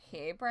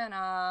Hey,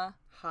 Brenna.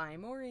 Hi,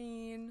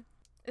 Maureen.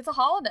 It's a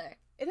holiday.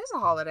 It is a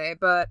holiday,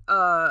 but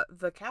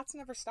the cats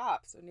never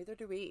stop, so neither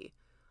do we.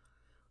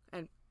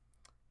 And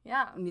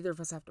Yeah. neither of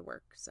us have to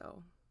work,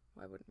 so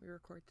why wouldn't we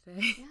record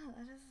today? Yeah,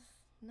 that is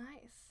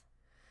nice.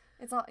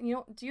 It's a,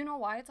 do you know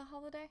why it's a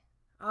holiday?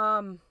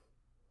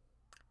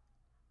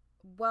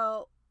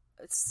 Well,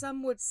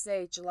 some would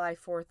say July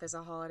 4th is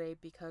a holiday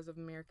because of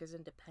America's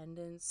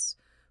independence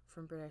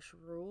from British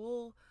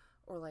rule,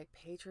 or like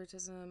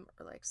patriotism,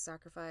 or like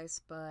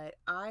sacrifice, but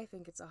I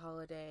think it's a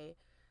holiday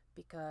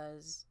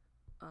because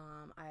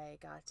I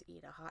got to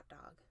eat a hot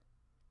dog.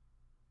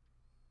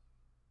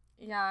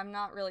 Yeah, I'm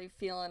not really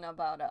feeling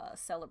about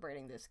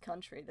celebrating this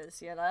country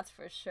this year, that's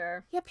for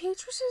sure. Yeah,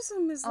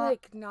 patriotism is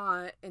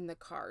not in the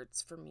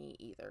cards for me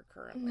either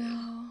currently.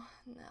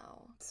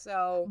 No.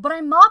 So, but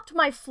I mopped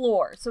my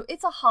floor, so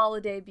it's a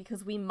holiday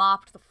because we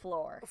mopped the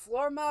floor.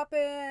 Floor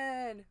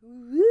mopping!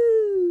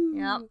 Woo!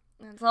 Yep,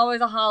 it's always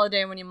a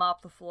holiday when you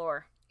mop the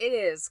floor. It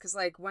is, because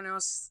like, when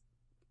else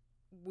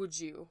would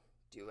you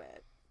do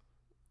it?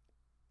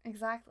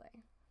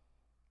 Exactly.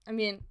 I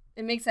mean,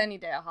 it makes any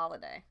day a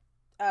holiday.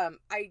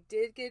 I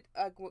did get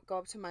go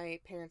up to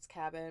my parents'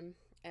 cabin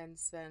and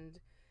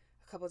spend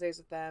a couple of days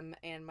with them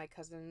and my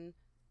cousin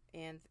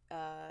and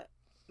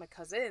my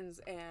cousins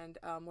and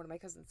one of my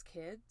cousin's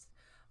kids.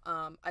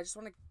 I just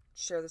want to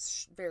share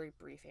this very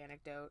brief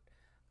anecdote.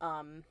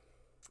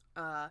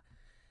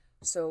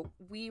 So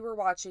we were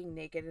watching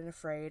Naked and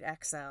Afraid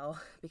XL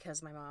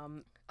because my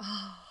mom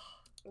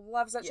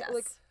loves that show.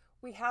 Like,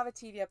 we have a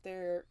TV up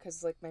there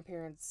because like my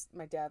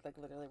dad like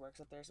literally works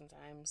up there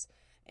sometimes.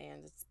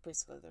 And it's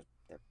basically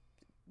they're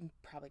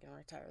probably gonna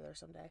retire there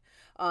someday.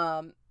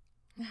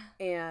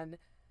 And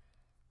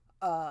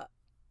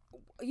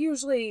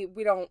usually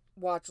we don't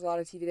watch a lot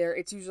of TV there.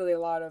 It's usually a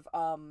lot of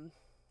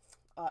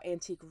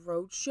Antique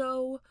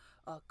Roadshow,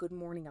 Good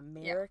Morning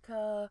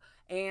America,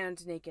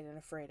 and Naked and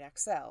Afraid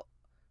XL.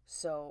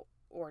 So,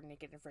 or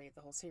Naked and Afraid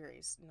the whole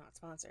series, not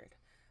sponsored.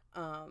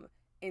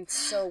 And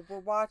so we're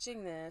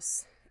watching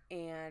this,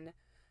 and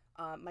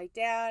my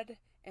dad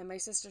and my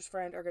sister's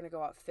friend are gonna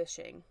go out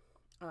fishing.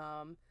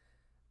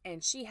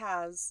 And she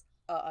has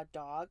a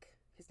dog.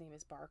 His name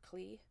is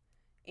Barkley.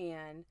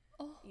 And,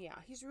 yeah,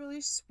 he's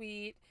really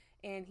sweet.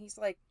 And he's,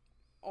 like,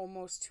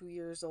 almost 2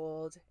 years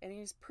old. And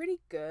he's pretty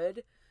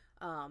good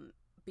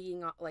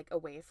being, like,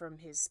 away from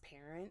his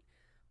parent.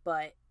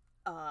 But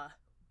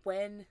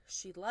when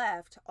she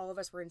left, all of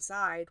us were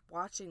inside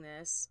watching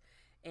this.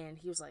 And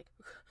he was like,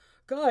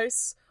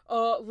 guys,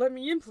 let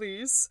me in,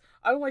 please.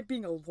 I don't like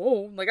being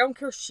alone. Like, I don't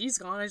care if she's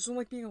gone. I just don't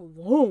like being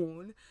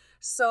alone.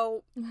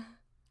 So...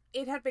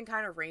 It had been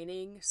kind of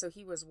raining, so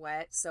he was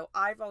wet. So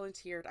I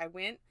volunteered. I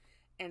went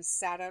and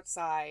sat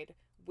outside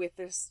with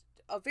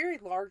a very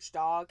large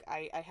dog.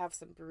 I have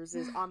some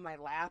bruises on my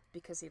lap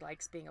because he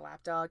likes being a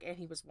lap dog, and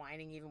he was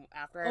whining even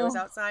after I was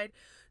outside.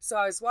 So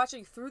I was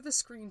watching through the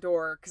screen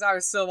door because I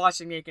was still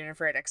watching Naked and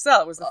Afraid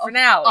XL. It was the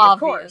finale, of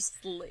course.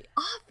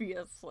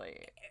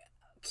 Obviously.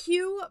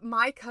 Cue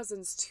my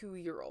cousin's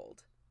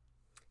 2-year-old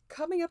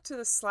coming up to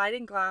the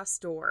sliding glass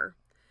door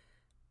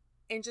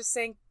and just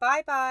saying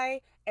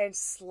bye-bye and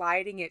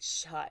sliding it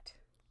shut.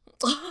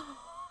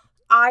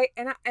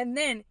 And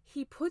then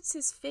he puts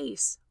his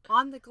face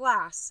on the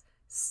glass,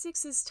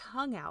 sticks his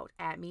tongue out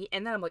at me,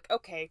 and then I'm like,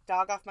 okay,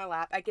 dog off my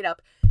lap. I get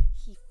up.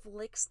 He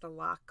flicks the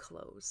lock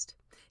closed.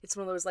 It's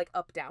one of those like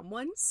up-down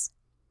ones.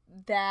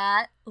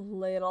 That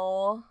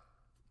little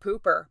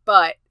pooper.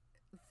 But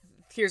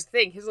here's the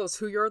thing, his little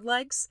 2-year-old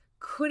legs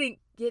couldn't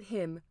get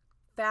him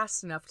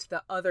fast enough to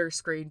the other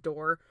screen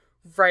door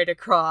right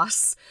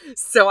across.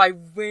 So I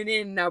went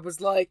in and I was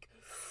like,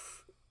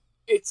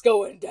 it's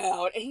going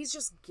down. And he's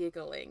just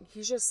giggling.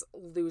 He's just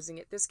losing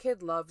it. This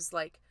kid loves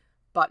like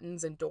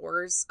buttons and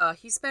doors.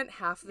 He spent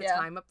half of the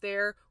time up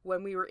there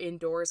when we were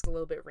indoors, a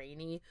little bit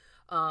rainy.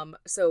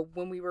 So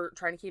when we were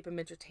trying to keep him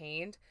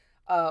entertained,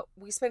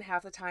 we spent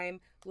half the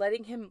time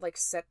letting him like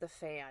set the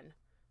fan,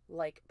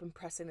 like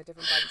pressing the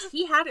different buttons.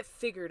 He had it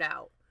figured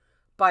out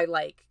by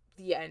like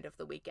the end of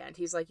the weekend.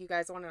 He's like, you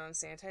guys want it on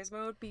sanitize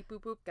mode? Beep,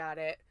 boop, boop. Got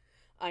it.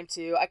 I'm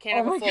too. I can't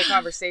have a full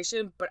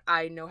conversation, but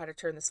I know how to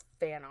turn this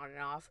fan on and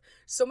off.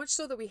 So much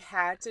so that we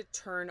had to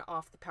turn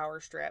off the power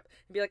strip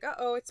and be like,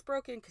 uh-oh, it's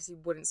broken, because he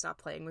wouldn't stop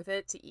playing with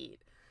it to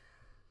eat.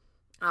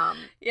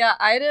 Yeah,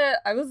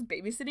 I was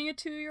babysitting a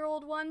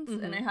 2-year-old once,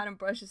 and I had him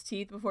brush his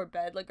teeth before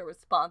bed like a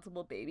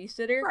responsible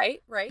babysitter.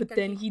 Right. But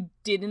then he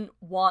didn't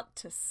want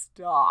to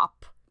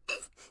stop.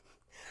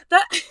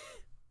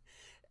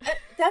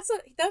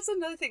 That's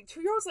another thing.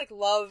 2-year-olds like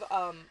love,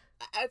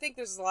 I think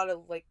there's a lot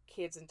of like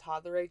kids in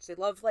toddler age. They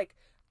love like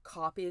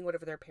copying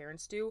whatever their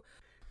parents do.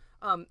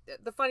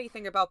 The funny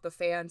thing about the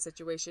fan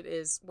situation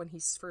is when he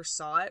first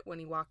saw it, when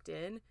he walked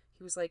in,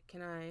 he was like,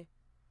 can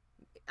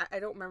I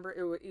don't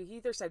remember. He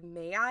either said,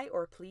 may I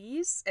or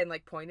please, and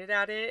like pointed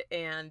at it.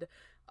 And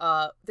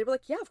they were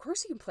like, yeah, of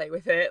course you can play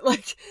with it.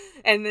 Like,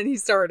 and then he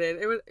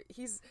started.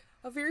 He's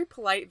a very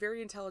polite,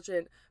 very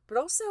intelligent, but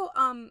also,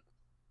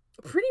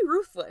 pretty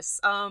ruthless.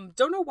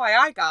 Don't know why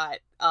I got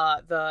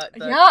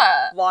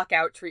the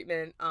lockout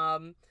treatment.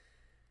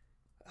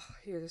 Oh,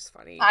 he was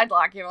funny. I'd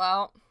lock you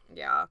out.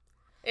 Yeah.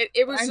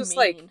 It was just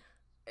like,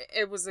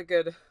 it was a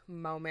good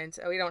moment.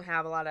 We don't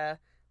have a lot of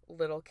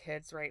little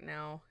kids right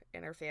now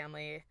in our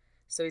family,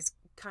 so he's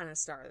kind of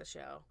star of the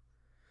show.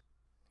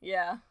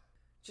 Yeah.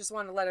 Just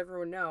wanted to let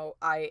everyone know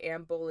I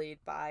am bullied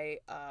by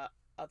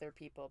other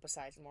people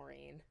besides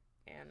Maureen.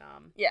 And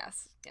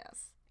yes.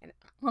 And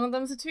one of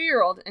them's a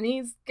 2-year-old, and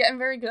he's getting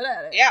very good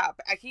at it. Yeah,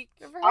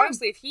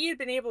 honestly, if he had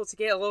been able to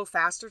get a little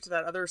faster to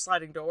that other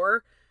sliding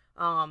door,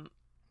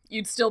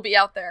 you'd still be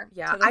out there.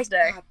 Yeah, to this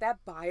day. Got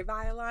that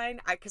bye-bye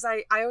line. Because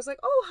I was like,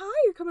 oh,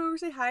 hi, you're coming over to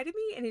say hi to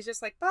me? And he's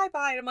just like,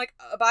 bye-bye. And I'm like,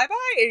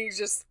 bye-bye? And he's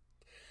just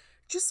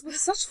with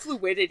such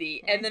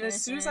fluidity. And then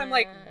as soon as I'm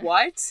like,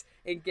 what?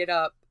 And get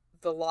up,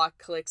 the lock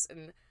clicks.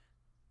 And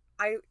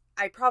I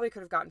probably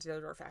could have gotten to the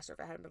other door faster if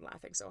I hadn't been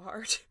laughing so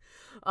hard.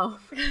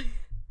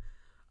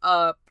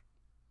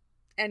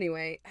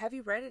 Anyway, have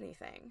you read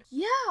anything?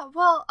 Yeah,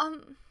 well,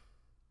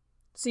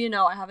 so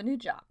I have a new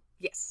job.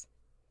 Yes.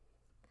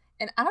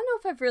 And I don't know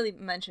if I've really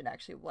mentioned,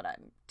 actually, what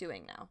I'm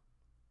doing now.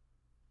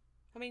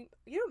 I mean,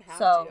 you don't have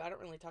to. I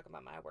don't really talk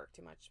about my work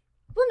too much.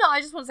 Well, no,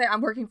 I just want to say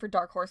I'm working for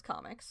Dark Horse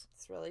Comics.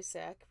 It's really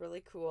sick,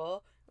 really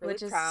cool, really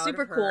which proud is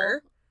super of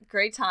her. Cool.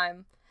 Great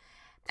time.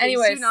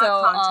 Anyway, do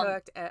not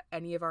contact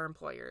any of our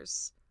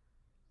employers.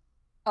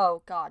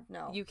 Oh, God,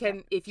 no. You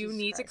can, if you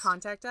need to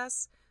contact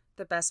us,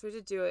 the best way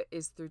to do it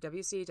is through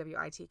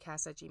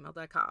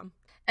wcwitcast@gmail.com.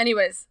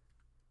 Anyways,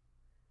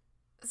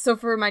 so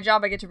for my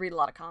job, I get to read a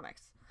lot of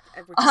comics.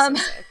 Which is so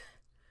sick.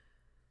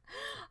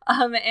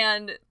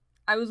 And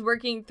I was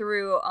working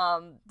through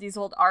these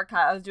old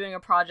archives. I was doing a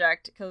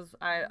project because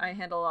I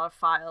handle a lot of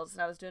files,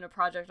 and I was doing a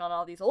project on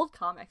all these old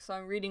comics. So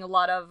I'm reading a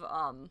lot of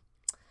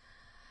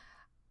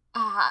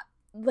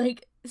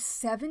like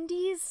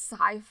 70s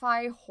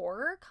sci-fi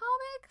horror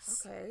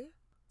comics. Okay.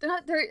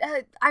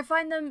 They're I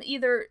find them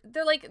either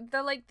they're like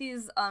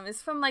these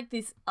it's from like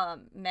these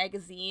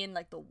magazine,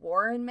 like the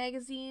Warren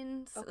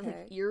magazines,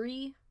 like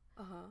Eerie.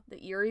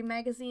 The Eerie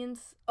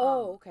magazines.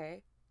 Oh,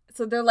 okay.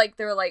 So they're like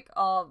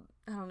all,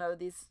 I don't know,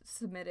 these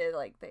submitted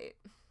like they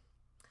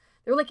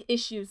were like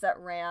issues that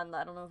ran,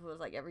 I don't know if it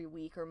was like every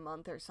week or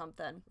month or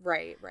something.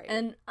 Right.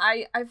 And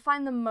I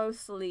find them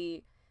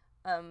mostly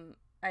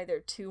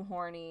either too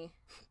horny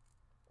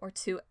or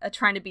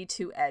trying to be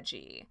too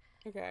edgy.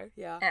 Okay,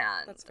 yeah.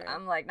 And that's fair.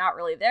 I'm like not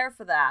really there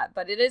for that,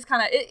 but it is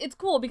kind of it's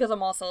cool because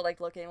I'm also like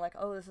looking like,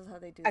 oh, this is how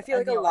they do it. I feel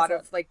like a lot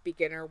of like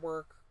beginner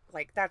work,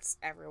 like that's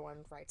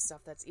everyone writes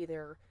stuff that's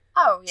either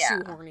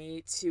too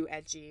horny, too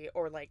edgy,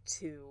 or like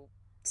too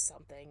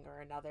something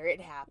or another.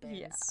 It happens.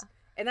 Yeah.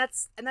 And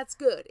that's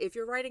good. If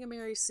you're writing a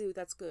Mary Sue,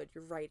 that's good.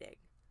 You're writing.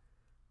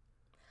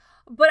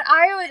 But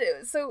all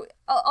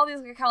these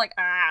are kind of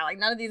like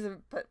none of these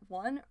are, but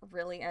one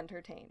really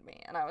entertained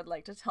me, and I would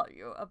like to tell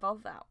you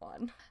about that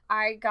one.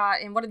 I got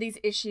in one of these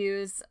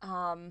issues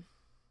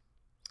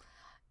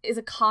is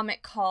a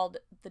comic called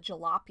The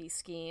Jalopy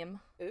Scheme.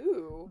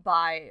 Ooh.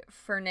 By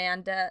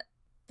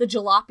The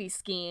Jalopy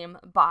Scheme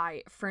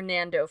by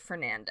Fernando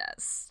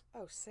Fernandez.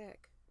 Oh,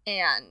 sick.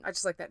 And I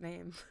just like that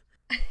name.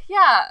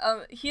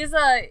 Yeah, he's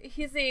a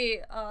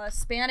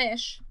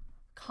Spanish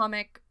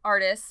comic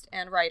artist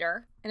and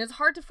writer, and it's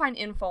hard to find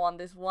info on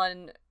this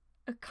one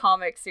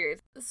comic series.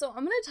 So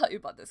I'm going to tell you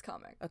about this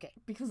comic. Okay.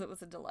 Because it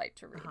was a delight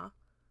to read.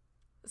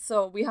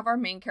 So we have our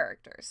main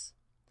characters.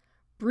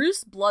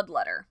 Bruce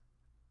Bloodletter.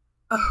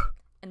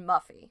 And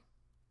Muffy.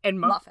 And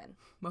Muffin.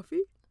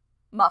 Muffy?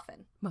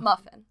 Muffin.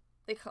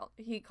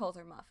 He calls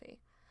her Muffy.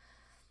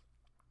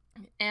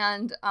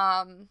 And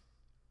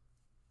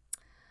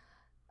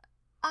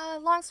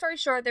long story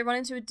short, they run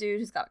into a dude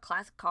who's got a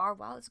classic car.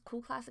 Wow, it's a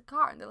cool classic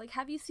car. And they're like,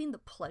 have you seen the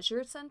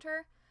Pleasure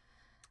Center?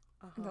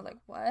 And they're like,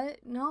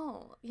 what?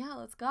 No. Yeah,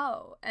 let's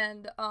go.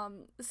 And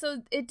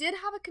so it did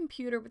have a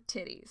computer with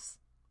titties.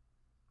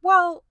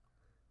 Well,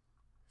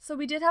 so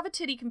we did have a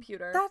titty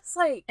computer. That's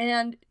like,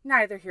 and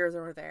neither here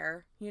nor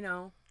there,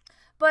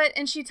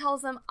 and she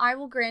tells them, I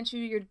will grant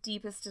you your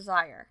deepest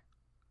desire.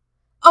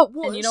 Oh,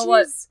 well, and you know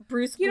what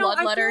Bruce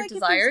Bloodletter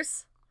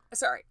desires?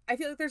 Sorry, I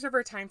feel like there's never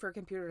a time for a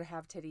computer to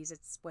have titties.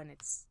 It's when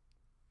it's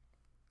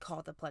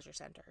called the Pleasure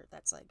Center.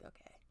 That's like,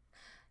 okay.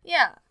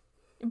 Yeah.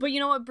 But you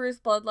know what Bruce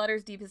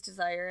Bloodletter's deepest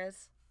desire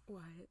is?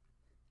 What?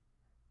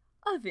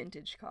 A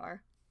vintage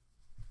car.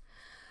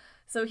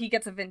 So he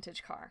gets a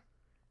vintage car.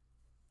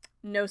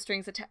 No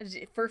strings attached,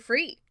 for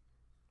free.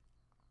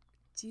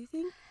 Do you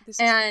think this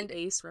is the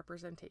ace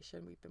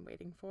representation we've been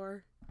waiting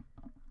for?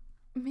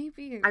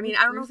 Maybe. I mean,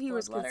 I don't know if he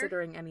was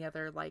considering any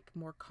other, like,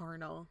 more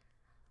carnal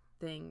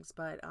things,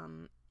 but,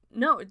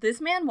 No,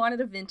 this man wanted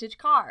a vintage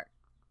car.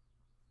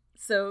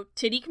 So,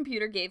 Titty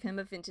Computer gave him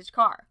a vintage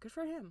car. Good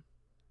for him.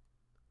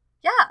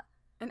 Yeah.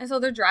 And so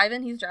they're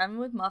driving, he's driving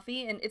with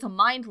Muffy, and it's a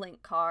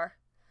MindLink car.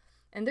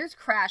 And there's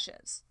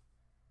crashes.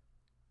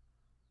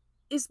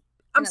 That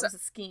was a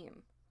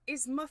scheme.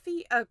 Is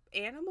Muffy a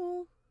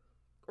animal?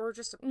 Or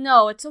just a...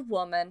 No, it's a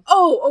woman.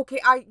 Oh,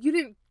 okay. You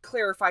didn't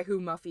clarify who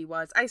Muffy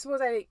was. I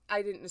suppose I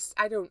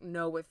don't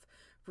know if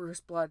Bruce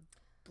Blood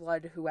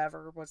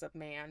whoever was a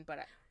man, but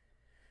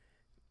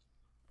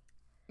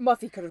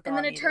Muffy could have gone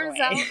And then it either turns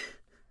way. out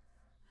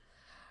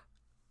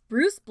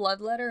Bruce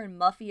Bloodletter and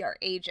Muffy are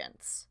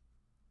agents.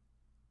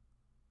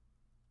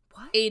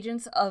 What?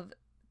 Agents of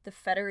the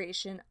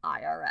Federation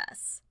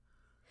IRS.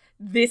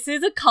 This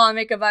is a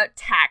comic about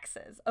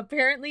taxes.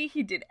 Apparently,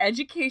 he did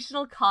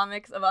educational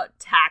comics about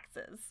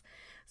taxes.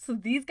 So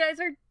these guys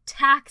are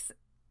tax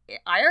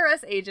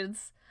IRS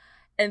agents,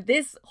 and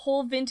this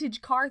whole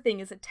vintage car thing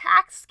is a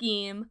tax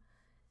scheme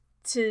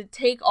to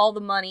take all the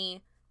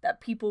money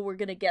that people were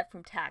going to get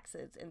from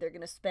taxes, and they're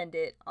going to spend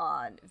it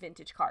on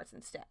vintage cars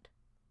instead.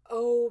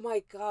 Oh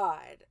my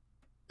god.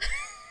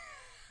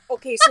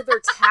 Okay, so they're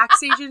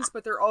tax agents,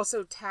 but they're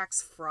also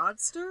tax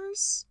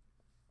fraudsters?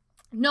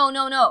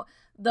 No.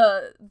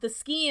 The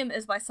scheme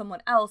is by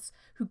someone else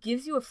who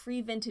gives you a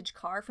free vintage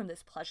car from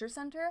this pleasure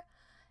center,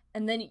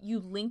 and then you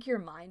link your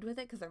mind with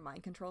it, because they're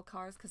mind control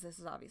cars, because this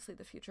is obviously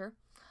the future.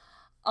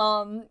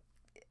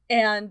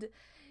 And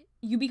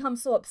you become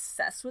so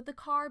obsessed with the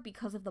car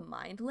because of the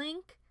mind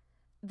link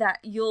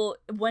that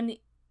when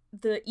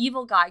the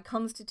evil guy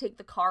comes to take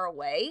the car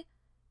away,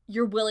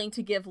 you're willing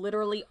to give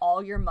literally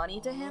all your money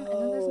to him, and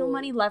then there's no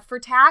money left for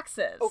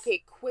taxes.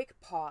 Okay, quick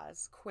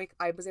pause.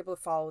 I was able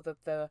to follow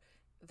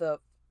the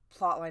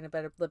plot line a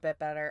little bit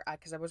better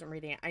because I wasn't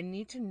reading it. I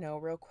need to know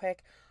real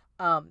quick.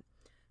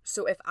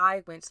 So if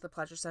I went to the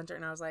pleasure center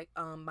and I was like,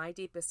 my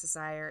deepest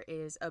desire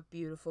is a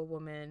beautiful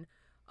woman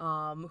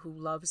who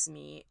loves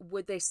me,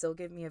 would they still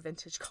give me a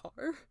vintage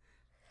car?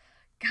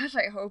 Gosh,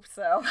 I hope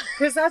so.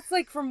 Because that's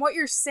like, from what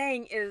you're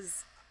saying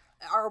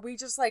are we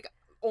just like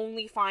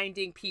only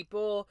finding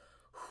people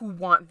who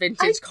want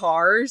vintage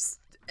cars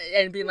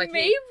and being like,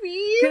 maybe.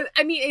 Hey,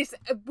 I mean, it's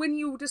when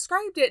you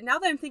described it, now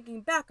that I'm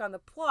thinking back on the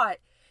plot,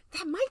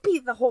 that might be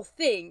the whole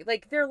thing.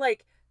 Like, they're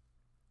like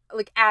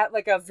at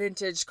like a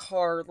vintage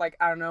car, like,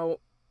 I don't know,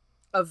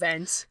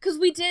 event. Because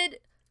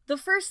the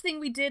first thing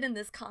we did in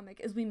this comic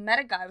is we met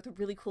a guy with a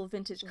really cool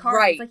vintage car.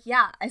 Right. He's like,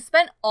 yeah, I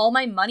spent all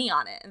my money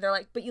on it. And they're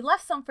like, but you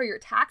left some for your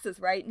taxes,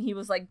 right? And he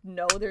was like,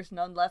 no, there's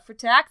none left for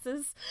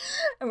taxes.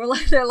 And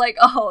they're like,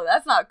 oh,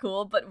 that's not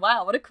cool. But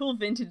wow, what a cool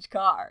vintage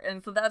car.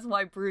 And so that's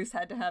why Bruce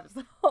had to have his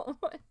own.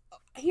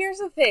 Here's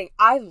the thing.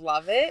 I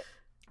love it.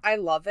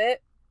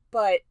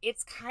 But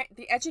it's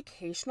the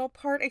educational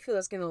part, I feel,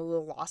 is getting a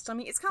little lost on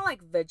me. It's kind of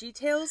like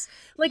VeggieTales.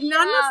 Like,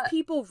 not enough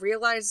people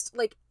realized,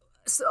 like,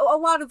 so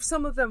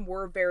some of them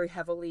were very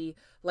heavily,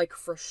 like,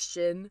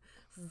 Christian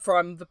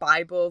from the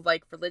Bible,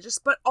 like, religious,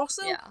 but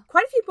also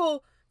quite a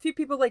few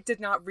people, like, did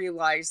not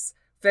realize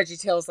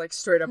VeggieTales, like,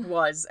 straight up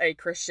was a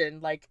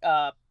Christian,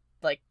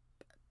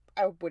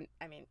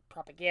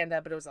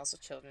 propaganda, but it was also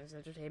children's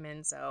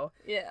entertainment, so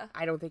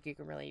I don't think you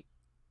can really,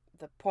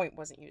 the point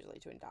wasn't usually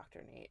to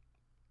indoctrinate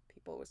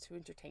people, was to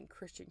entertain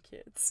Christian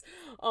kids.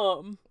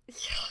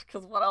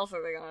 Because what else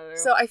are they gonna do?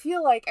 So I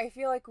feel like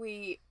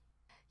we...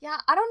 Yeah,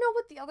 I don't know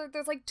what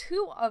there's like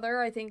 2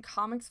 other, I think,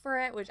 comics for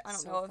it, which I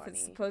don't know if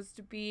it's supposed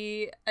to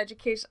be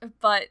education,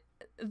 but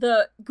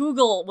the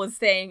Google was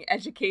saying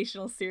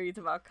educational series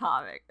about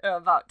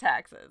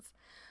taxes.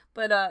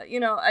 But,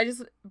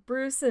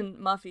 Bruce and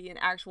Muffy, an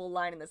actual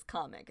line in this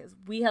comic is,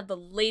 we have the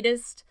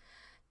latest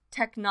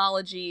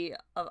technology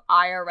of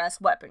IRS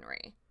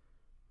weaponry.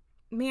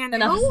 Man,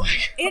 and I was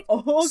like,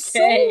 it's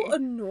so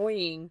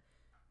annoying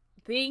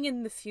being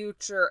in the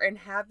future and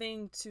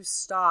having to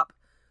stop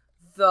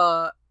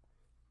here's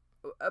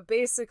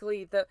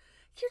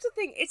the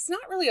thing, it's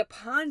not really a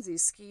Ponzi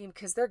scheme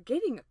because they're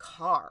getting a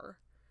car.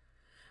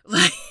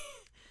 Like,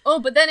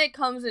 but then it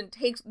comes and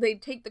they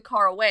take the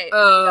car away and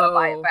then you gotta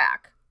buy it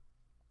back.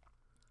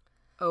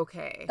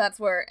 Okay. That's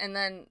where, and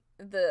then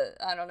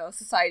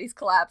society's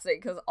collapsing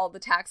because all the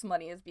tax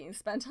money is being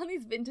spent on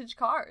these vintage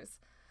cars.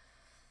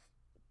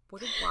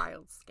 What a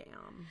wild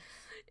scam.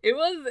 It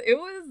was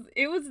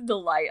a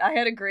delight.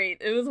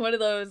 It was one of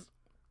those,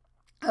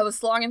 I was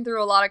slogging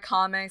through a lot of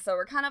comics that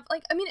were kind of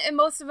like, and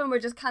most of them were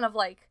just kind of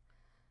like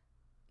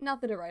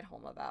nothing to write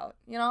home about.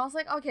 I was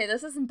like, okay,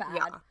 this isn't bad.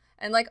 Yeah.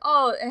 And like,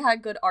 it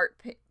had good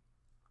art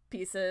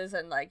pieces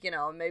and like,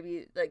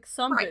 maybe like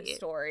some good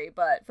story,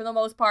 but for the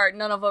most part,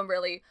 none of them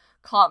really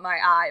caught my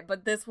eye.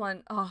 But this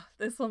one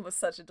was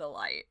such a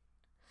delight.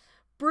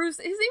 His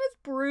name is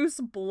Bruce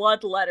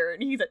Bloodletter,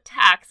 and he's a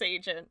tax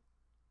agent.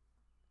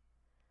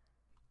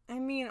 I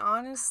mean,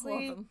 honestly, I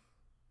love him.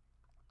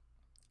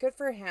 Good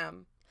for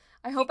him.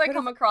 I hope I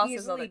come across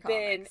his other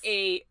comics.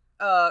 He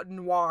could have been a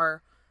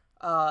noir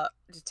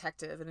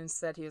detective, and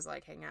instead he was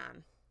like, hang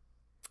on.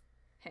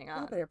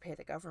 I better pay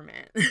the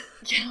government.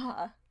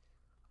 Yeah.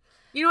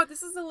 You know what,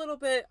 this is a little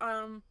bit,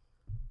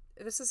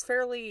 this is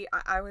fairly,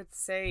 I would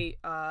say,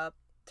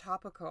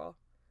 topical.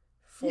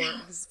 For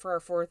our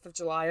 4th of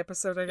July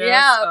episode, I guess.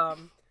 Yeah.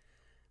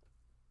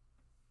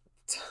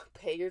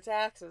 Pay your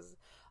taxes.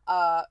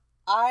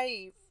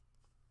 In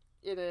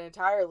an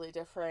entirely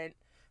different,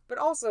 but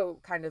also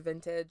kind of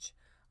vintage,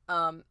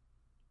 thorough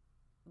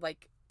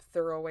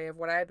way of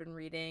what I've been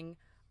reading.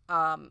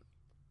 I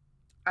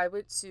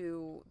went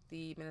to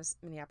the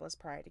Minneapolis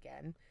Pride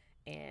again,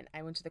 and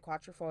I went to the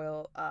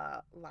Quatrefoil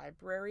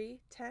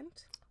library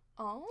tent.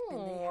 Oh.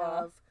 And they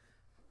have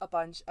a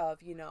bunch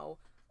of,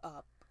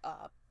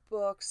 uh,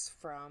 books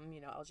from,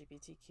 you know,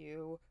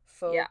 LGBTQ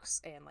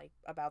folks and like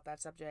about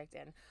that subject,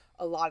 and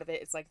a lot of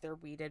it is like they're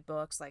weeded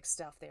books, like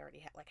stuff they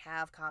already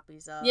have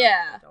copies of.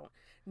 Yeah. They don't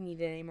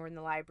need it anymore in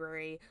the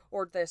library,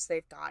 or this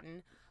they've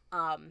gotten.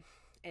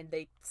 And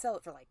they sell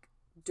it for like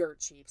dirt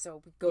cheap,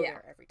 so we go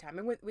there every time.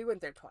 And we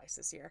went there twice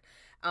this year.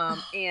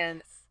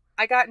 And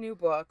I got new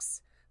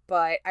books,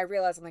 but I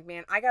realized, I'm like,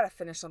 man, I gotta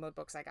finish some of the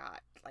books I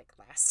got like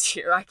last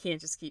year. I can't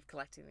just keep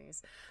collecting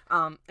these.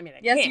 I mean,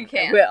 you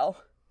can. I will.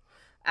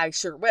 I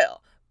sure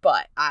will.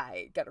 But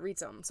I gotta read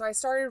some. So I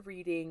started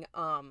reading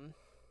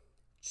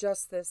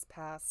just this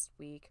past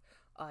week,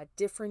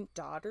 Different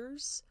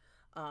Daughters,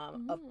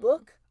 a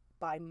book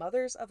by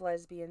Mothers of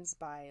Lesbians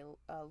by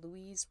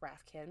Louise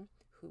Raffkin,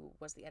 who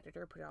was the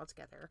editor, put it all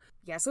together.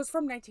 Yeah, so it's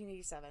from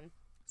 1987.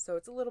 So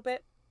it's a little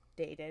bit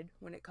dated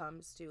when it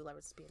comes to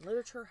lesbian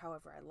literature.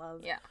 However, I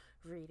love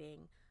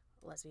reading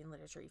lesbian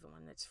literature, even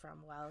when it's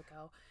from a while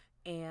ago.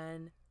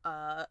 And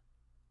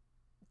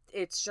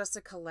it's just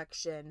a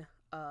collection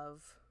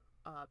of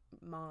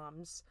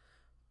moms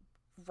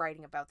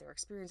writing about their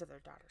experience of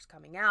their daughters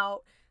coming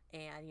out.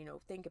 And, you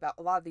know, think about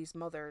a lot of these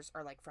mothers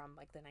are like from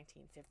like the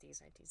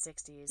 1950s,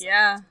 1960s.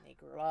 Yeah. Like, when they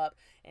grew up.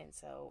 And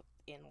so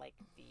in like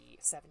the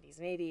 70s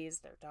and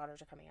 80s, their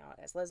daughters are coming out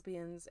as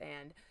lesbians.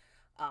 And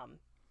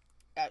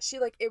she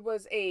like, it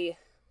was a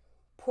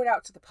put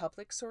out to the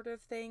public sort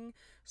of thing.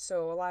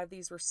 So a lot of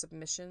these were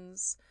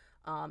submissions.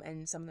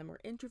 And some of them were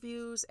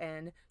interviews.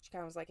 And she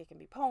kind of was like, it can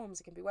be poems,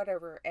 it can be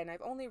whatever. And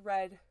I've only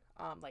read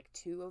like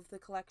 2 of the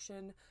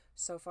collection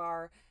so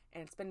far.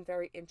 And it's been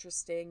very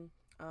interesting.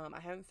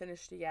 I haven't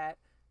finished it yet,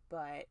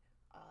 but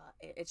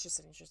it's just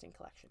an interesting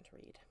collection to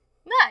read.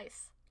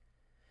 Nice.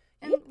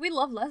 And we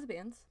love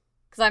lesbians.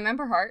 Because I'm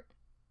Ember Heart.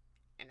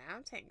 And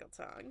I'm Tangle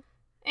Tongue.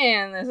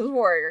 And this is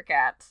Warrior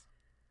Cats.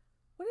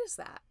 What is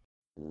that?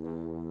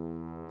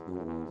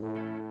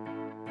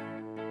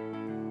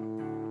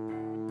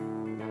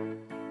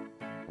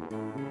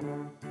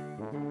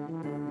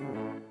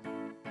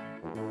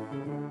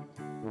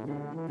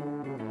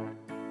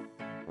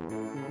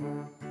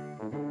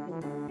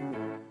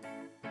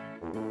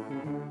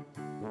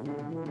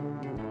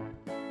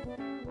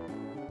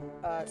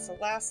 So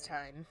last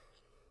time,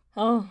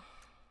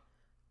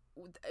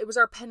 it was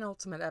our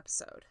penultimate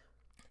episode.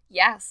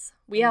 Yes,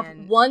 we have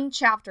 1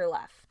 chapter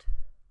left.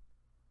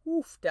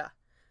 Oofda.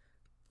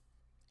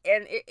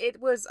 And it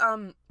was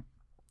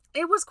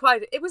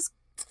quite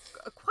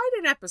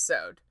an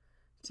episode,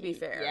 to be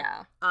fair.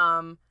 Yeah.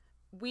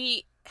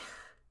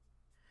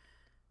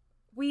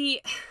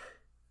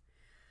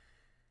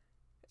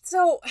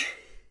 So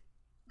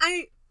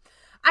I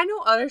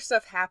know other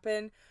stuff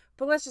happened,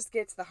 but let's just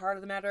get to the heart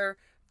of the matter.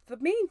 The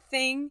main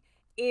thing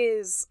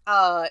is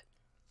 2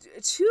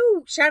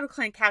 Shadow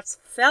Clan cats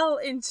fell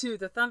into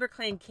the Thunder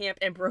Clan camp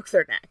and broke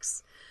their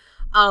necks.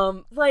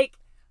 Like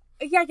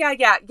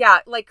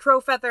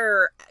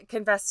Crowfeather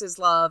confessed his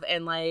love,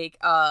 and like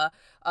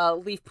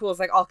Leafpool's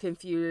like all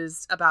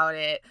confused about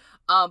it.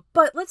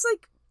 But let's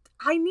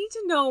I need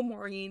to know,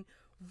 Maureen,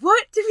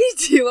 what do we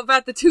do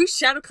about the 2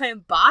 Shadow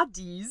Clan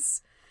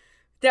bodies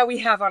that we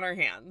have on our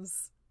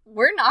hands?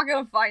 We're not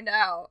gonna find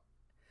out.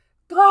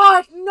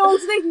 God, no,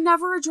 do they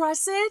never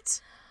address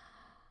it?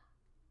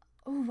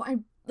 Oh,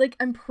 I'm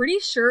pretty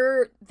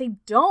sure they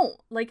don't.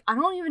 Like, I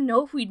don't even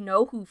know if we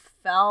know who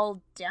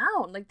fell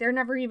down. Like, they're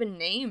never even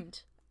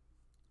named.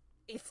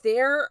 If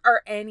there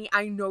are any,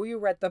 I know you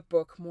read the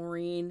book,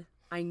 Maureen.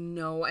 I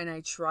know, and I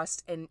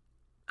trust, and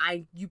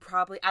I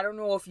don't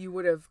know if you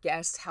would have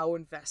guessed how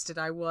invested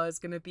I was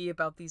gonna be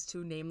about these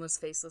 2 nameless,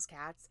 faceless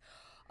cats.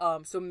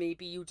 So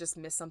maybe you just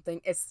missed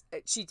something.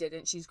 She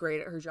didn't. She's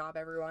great at her job,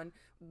 everyone.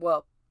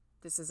 Well,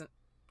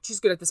 she's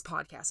good at this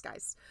podcast,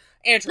 guys.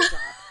 And her job.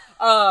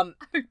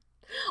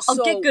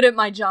 I'll get good at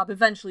my job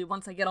eventually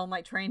once I get all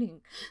my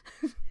training.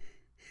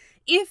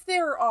 If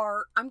there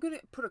are, I'm going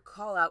to put a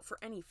call out for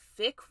any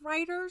fic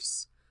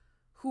writers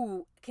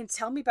who can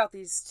tell me about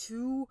these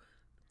 2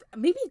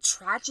 maybe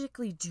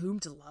tragically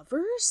doomed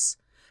lovers.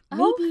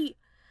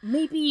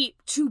 Maybe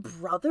 2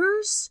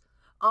 brothers.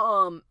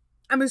 I'm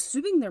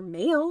assuming they're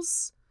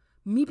males.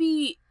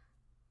 Maybe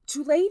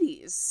 2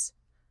 ladies.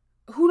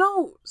 Who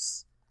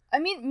knows? I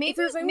mean, maybe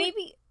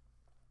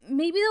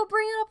they'll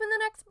bring it up in the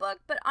next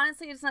book, but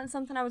honestly, it's not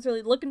something I was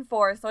really looking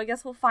for, so I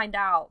guess we'll find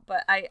out.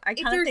 But I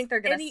kind of think they're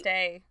going to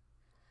stay.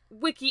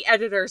 Wiki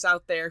editors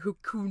out there who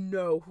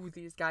know who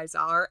these guys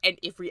are, and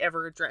if we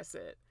ever address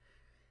it,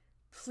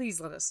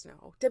 please let us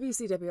know.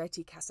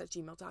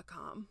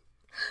 wcwitcast@gmail.com.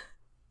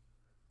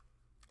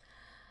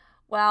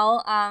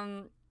 Well,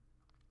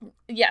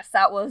 yes,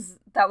 that was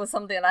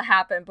something that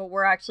happened, but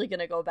we're actually going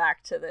to go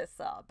back to this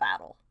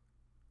battle.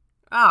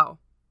 Oh.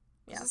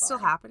 Is it still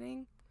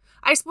happening?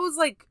 I suppose,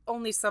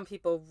 only some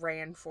people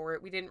ran for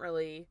it. We didn't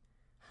really...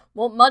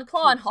 Well,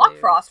 Mudclaw and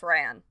Hawkfrost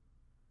ran.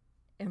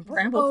 And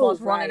Brambleclaw's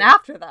running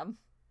after them.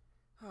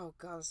 Oh,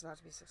 God, this is about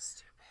to be so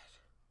stupid.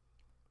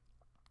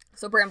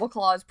 So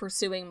Brambleclaw is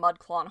pursuing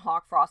Mudclaw and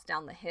Hawkfrost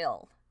down the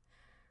hill.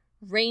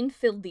 Rain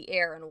filled the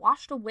air and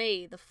washed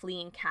away the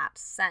fleeing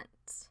cat's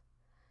scent.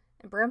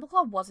 and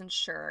Brambleclaw wasn't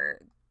sure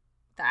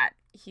that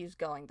he's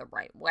going the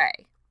right way.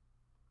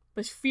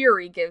 But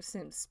Fury gives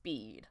him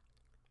speed.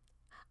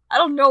 I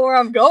don't know where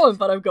I'm going,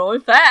 but I'm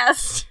going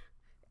fast.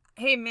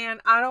 Hey man,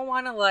 I don't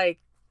want to like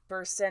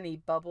burst any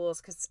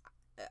bubbles because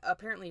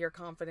apparently your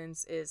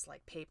confidence is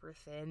like paper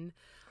thin.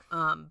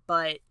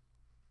 But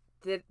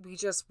we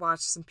just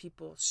watched some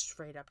people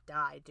straight up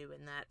die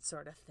doing that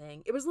sort of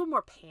thing. It was a little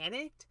more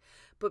panicked,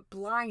 but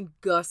blind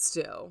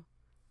gusto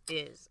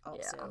is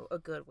also a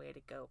good way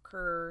to go.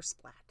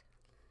 Splat.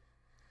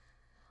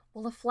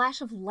 Well, a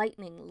flash of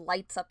lightning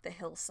lights up the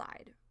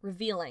hillside,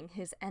 revealing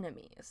his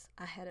enemies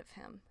ahead of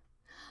him.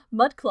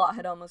 Mudclaw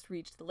had almost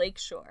reached the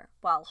lakeshore,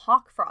 while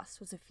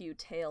Hawkfrost was a few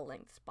tail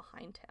lengths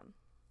behind him.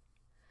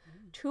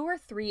 2 or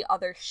 3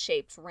 other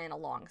shapes ran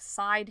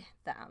alongside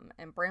them,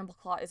 and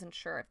Brambleclaw isn't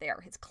sure if they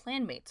are his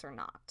clanmates or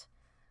not.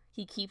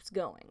 He keeps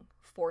going,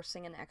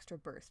 forcing an extra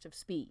burst of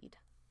speed.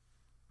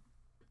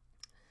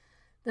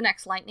 The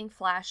next lightning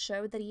flash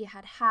showed that he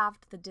had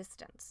halved the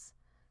distance.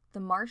 The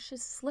marsh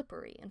is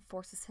slippery and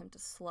forces him to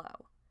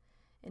slow,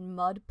 and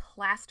mud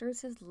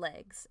plasters his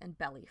legs and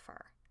belly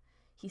fur.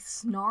 He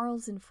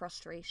snarls in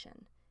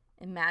frustration,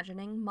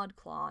 imagining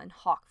Mudclaw and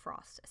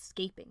Hawkfrost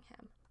escaping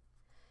him.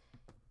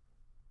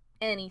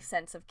 Any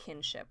sense of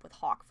kinship with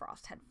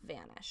Hawkfrost had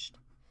vanished.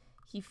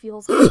 He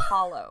feels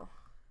hollow.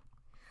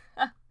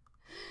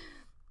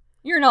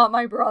 You're not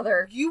my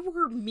brother. You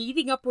were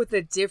meeting up with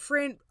a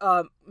different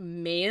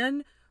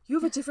man? You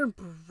have a different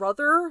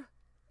brother?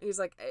 He's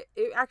like,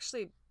 it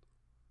actually...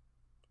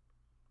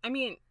 I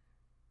mean,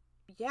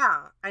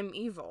 yeah, I'm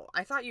evil.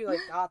 I thought you, like,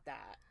 got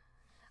that.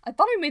 I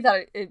thought I made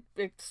that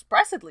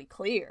expressly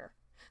clear.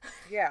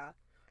 Yeah.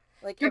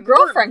 Like, your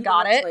girlfriend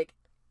got it. Like,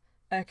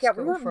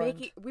 ex-girlfriend.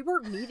 Yeah, we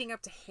weren't meeting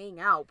up to hang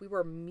out. We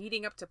were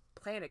meeting up to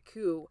plan a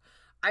coup.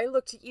 I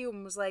looked at you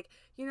and was like,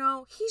 you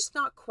know, he's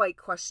not quite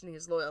questioning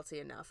his loyalty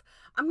enough.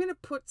 I'm going to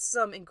put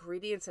some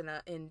ingredients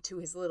into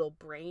his little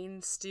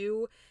brain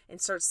stew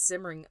and start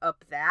simmering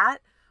up that.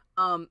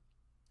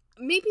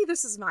 Maybe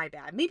this is my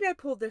bad. Maybe I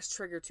pulled this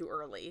trigger too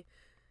early.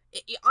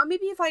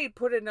 Maybe if I had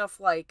put enough,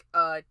 like,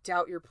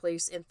 doubt your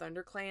place in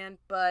ThunderClan,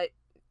 but,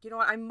 you know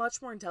what, I'm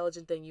much more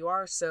intelligent than you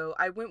are, so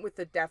I went with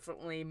the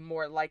definitely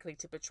more likely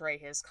to betray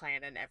his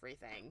clan and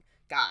everything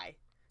guy,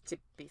 to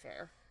be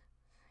fair.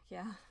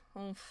 Yeah,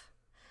 oof.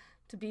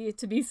 To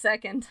be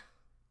second.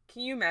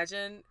 Can you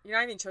imagine? You're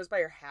not even chosen by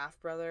your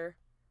half-brother.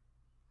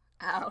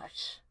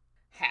 Ouch.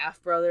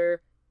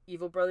 Half-brother.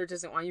 Evil brother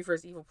doesn't want you for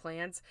his evil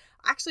plans.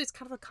 Actually, it's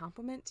kind of a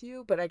compliment to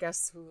you, but I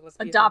guess...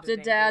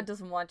 Adopted dad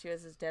doesn't want you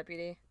as his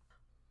deputy.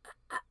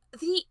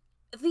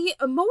 The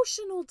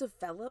emotional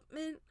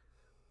development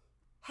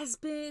has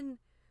been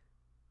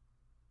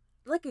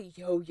like a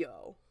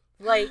yo-yo.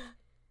 Like,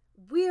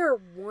 we're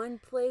one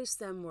place,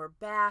 then we're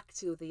back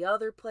to the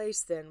other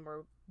place, then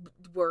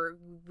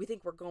we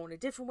think we're going a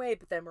different way,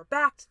 but then we're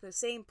back to the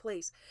same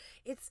place.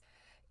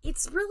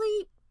 It's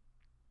really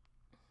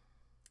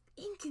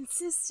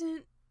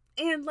inconsistent,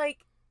 and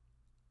like,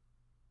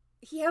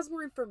 he has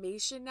more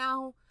information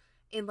now,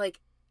 and like,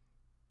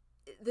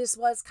 this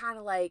was kind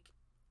of like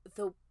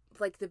the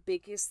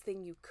biggest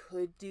thing you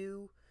could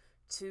do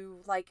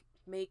to like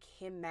make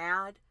him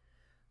mad,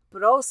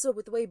 but also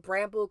with the way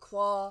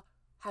Brambleclaw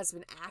has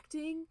been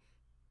acting,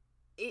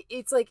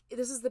 it's like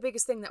this is the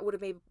biggest thing that would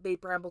have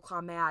made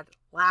Brambleclaw mad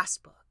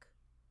last book,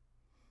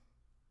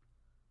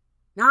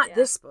 not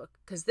this book,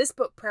 because this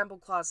book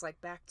Brambleclaw's like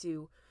back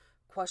to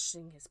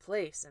questioning his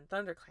place in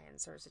ThunderClan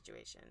sort of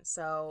situation.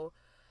 So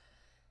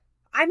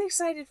I'm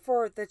excited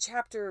for the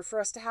chapter for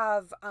us to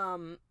have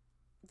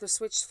the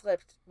switch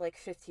flipped like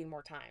 15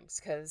 more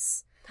times,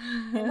 because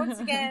once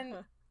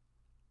again,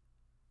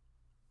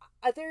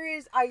 I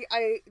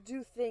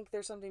do think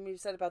there's something to be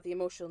said about the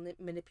emotional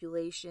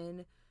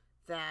manipulation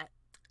that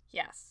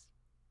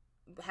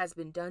has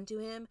been done to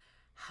him.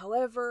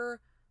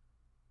 However,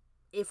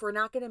 if we're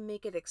not going to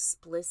make it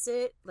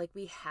explicit, like,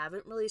 we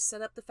haven't really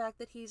set up the fact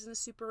that he's in a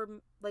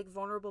super like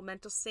vulnerable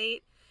mental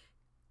state.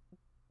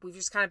 We've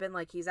just kind of been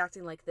like, he's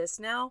acting like this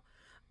now.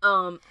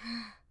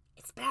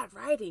 It's bad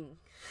writing.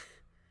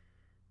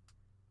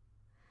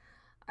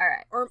 All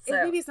right. Or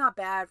maybe it's not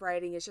bad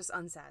writing, it's just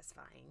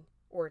unsatisfying.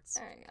 Or it's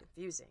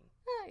confusing.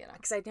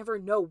 Because I never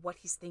know what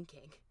he's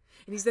thinking.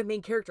 And he's the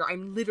main character.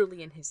 I'm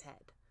literally in his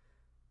head.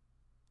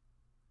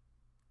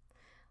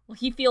 Well,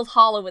 he feels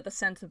hollow with a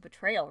sense of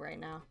betrayal right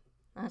now.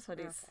 That's what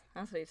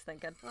he's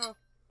thinking. Well,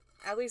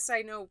 at least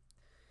I know.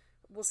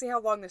 We'll see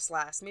how long this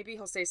lasts. Maybe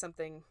he'll say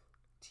something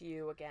to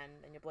you again,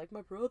 and you'll be like,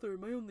 my brother,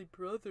 my only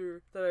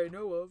brother that I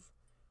know of.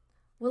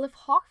 Well, if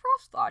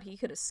Hawkfrost thought he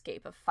could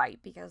escape a fight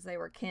because they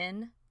were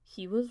kin,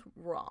 he was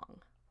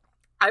wrong.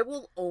 I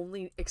will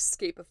only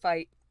escape a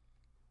fight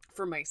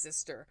for my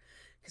sister,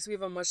 because we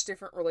have a much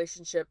different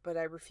relationship, but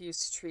I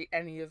refuse to treat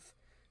any of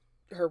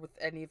her with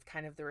any of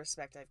kind of the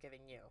respect I've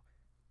given you.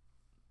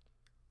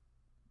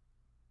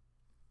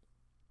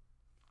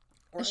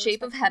 Or a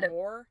shape ahead of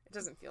more? It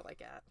doesn't feel like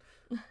that.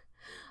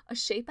 A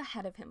shape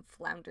ahead of him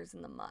flounders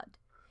in the mud.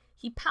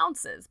 He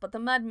pounces, but the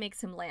mud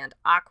makes him land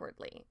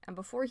awkwardly, and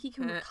before he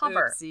can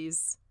recover,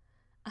 oopsies.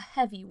 A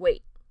heavy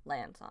weight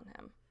lands on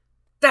him.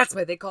 That's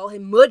why they call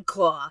him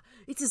Mudclaw.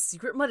 It's a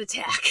secret mud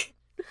attack.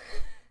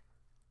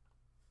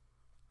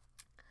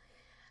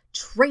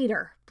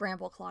 Traitor,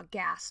 Brambleclaw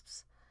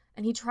gasps,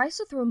 and he tries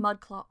to throw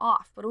Mudclaw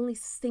off, but only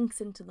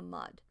sinks into the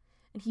mud,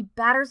 and he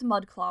batters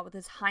Mudclaw with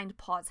his hind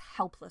paws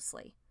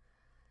helplessly.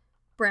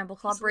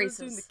 Brambleclaw braces.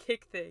 Doing the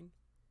kick thing.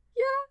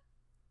 Yeah,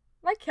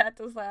 my cat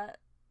does that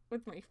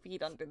with my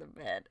feet under the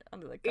bed,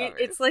 under the covers.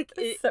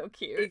 It's so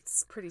cute.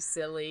 It's pretty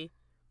silly,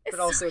 but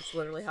also it's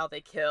literally how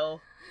they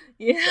kill.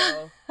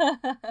 Yeah. So.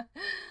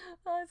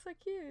 Oh, it's so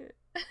cute.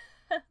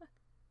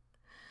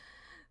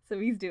 So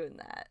he's doing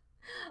that.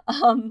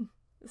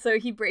 So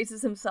he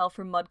braces himself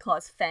for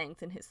Mudclaw's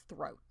fangs in his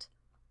throat.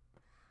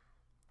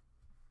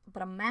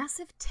 But a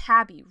massive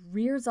tabby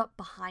rears up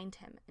behind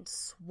him and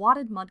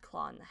swatted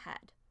Mudclaw in the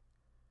head.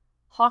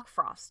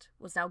 Hawkfrost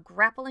was now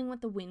grappling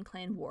with the Wind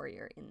Clan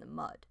warrior in the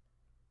mud.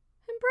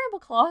 And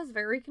Brambleclaw is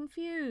very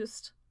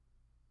confused.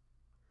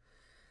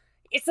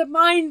 It's a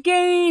mind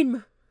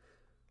game!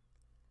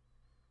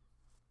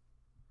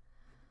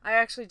 I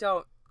actually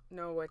don't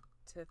know what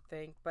to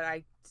think, but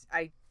I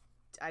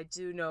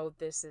do know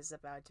this is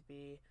about to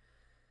be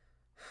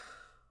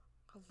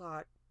a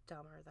lot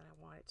dumber than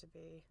I want it to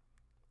be.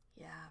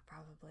 Yeah,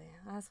 probably.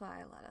 That's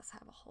why I let us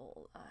have a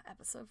whole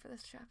episode for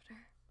this chapter.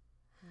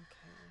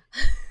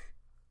 Okay.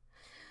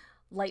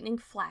 Lightning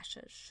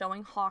flashes,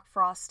 showing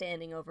Hawkfrost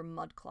standing over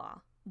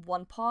Mudclaw,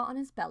 one paw on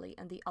his belly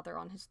and the other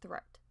on his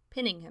throat,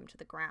 pinning him to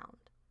the ground.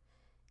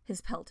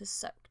 His pelt is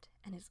soaked,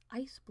 and his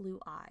ice-blue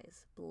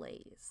eyes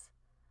blaze.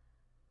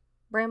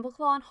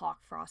 Brambleclaw and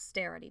Hawkfrost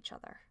stare at each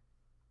other.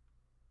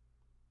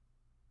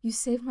 "You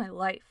saved my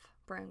life,"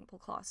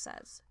 Brambleclaw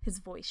says, his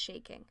voice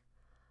shaking.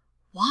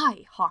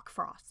 "Why,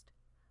 Hawkfrost?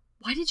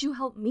 Why did you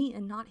help me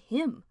and not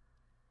him?"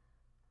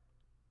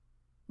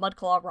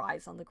 Mudclaw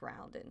writhes on the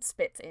ground and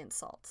spits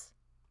insults.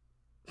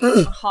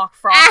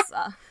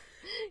 Hawkfrost,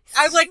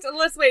 I'd like to,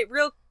 let's wait,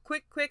 real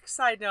quick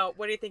side note,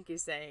 what do you think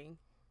he's saying?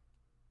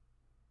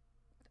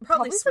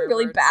 Probably some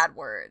really bad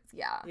words,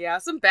 yeah. Yeah,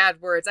 some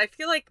bad words. I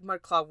feel like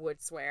Mudclaw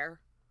would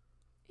swear.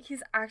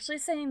 He's actually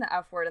saying the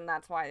F word, and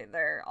that's why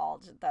they're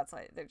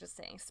just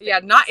saying spitting Yeah,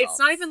 insults. it's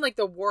not even like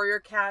the warrior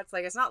cats,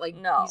 like, it's not like,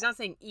 no. He's not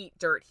saying eat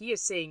dirt, he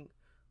is saying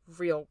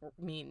real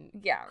mean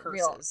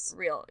curses.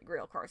 real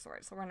curse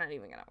words, so we're not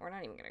even gonna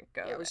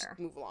go there. We should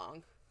move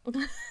along.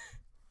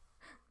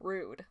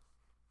 Rude.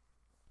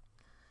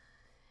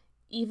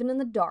 Even in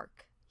the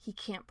dark, he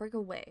can't break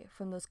away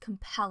from those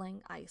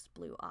compelling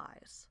ice-blue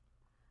eyes.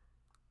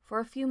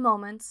 For a few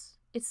moments,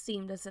 it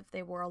seemed as if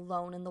they were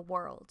alone in the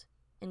world,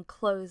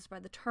 enclosed by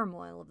the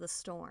turmoil of the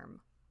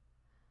storm.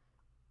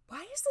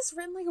 Why is this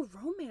written like a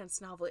romance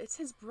novel? It's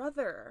his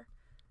brother.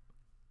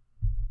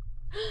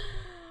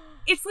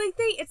 It's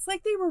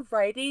like they were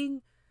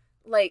writing,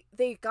 like,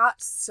 they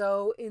got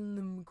so in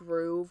the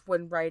groove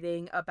when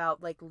writing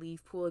about, like,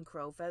 Leafpool and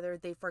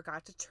Crowfeather, they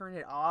forgot to turn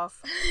it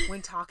off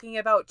when talking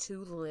about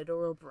two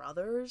literal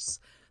brothers.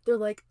 They're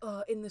like,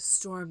 in the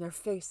storm, they're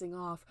facing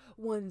off.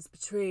 One's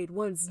betrayed,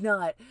 one's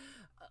not.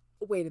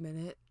 Wait a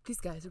minute. These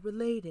guys are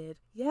related.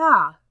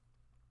 Yeah.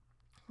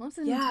 Well, it's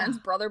an intense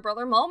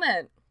brother-brother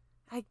moment.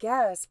 I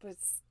guess, but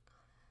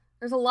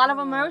there's a lot of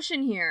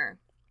emotion here.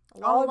 A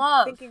lot all of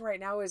love. I'm thinking right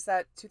now is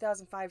that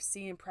 2005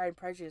 scene in Pride and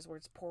Prejudice where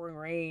it's pouring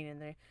rain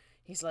and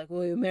he's like,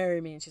 "Will you marry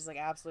me?" And she's like,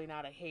 "Absolutely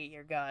not. I hate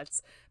your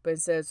guts." But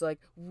instead it's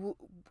like,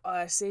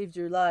 "I saved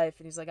your life."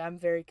 And he's like, "I'm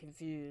very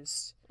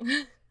confused."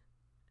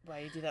 Why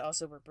you do that?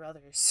 Also, we're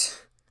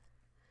brothers.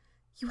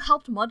 "You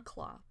helped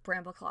Mudclaw,"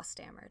 Brambleclaw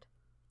stammered.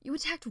 "You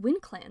attacked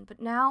Wind Clan, but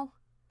now..."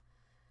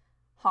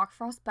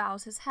 Hawkfrost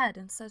bows his head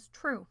and says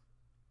true.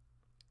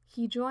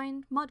 He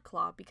joined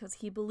Mudclaw because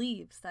he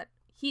believes that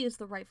he is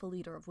the rightful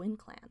leader of Wind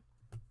Clan.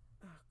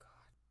 Oh,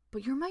 God.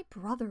 "But you're my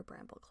brother,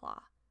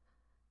 Brambleclaw.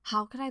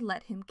 How could I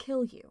let him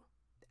kill you?"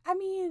 I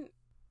mean,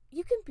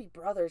 you can be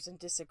brothers and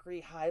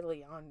disagree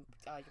highly on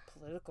your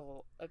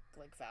political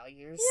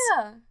values.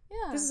 Yeah.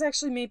 This is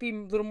actually maybe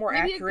a little more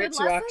accurate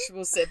to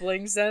actual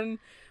siblings than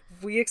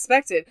we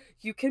expected.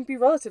 You can be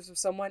relatives with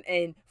someone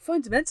and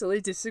fundamentally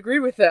disagree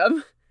with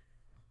them.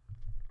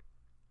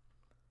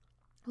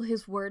 Well,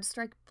 his words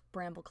strike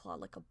Brambleclaw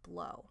like a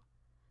blow.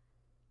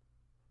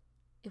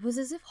 It was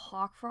as if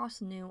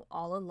Hawkfrost knew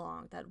all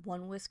along that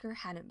One Whisker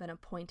hadn't been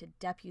appointed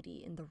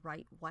deputy in the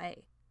right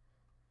way.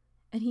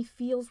 And he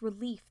feels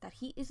relief that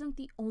he isn't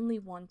the only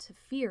one to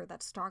fear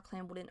that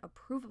StarClan wouldn't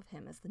approve of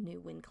him as the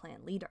new Wind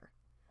Clan leader.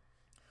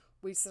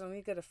 We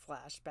suddenly get a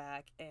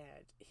flashback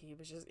and he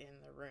was just in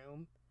the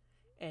room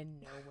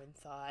and no one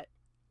thought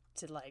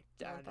to, like,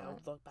 I don't know,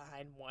 look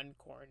behind one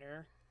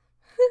corner.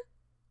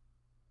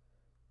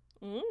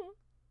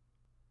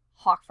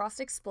 Hawkfrost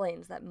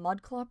explains that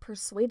Mudclaw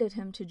persuaded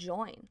him to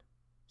join.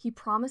 He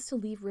promised to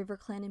leave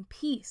RiverClan in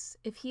peace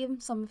if he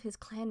and some of his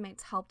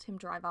clanmates helped him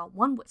drive out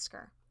One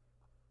Whisker.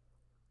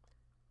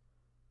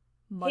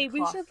 Hey,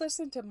 we should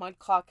listen to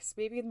Mudclaw, because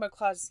maybe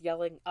Mudclaw's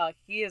yelling,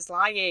 he is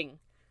lying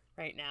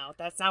right now.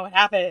 That's not what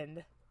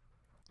happened.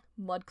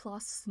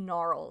 Mudclaw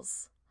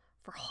snarls,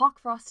 for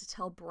Hawkfrost to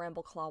tell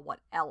Brambleclaw what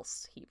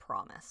else he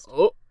promised.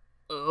 Oh.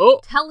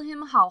 Tell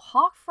him how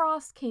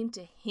Hawkfrost came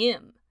to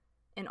him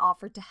and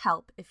offered to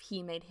help if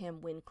he made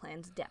him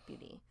WindClan's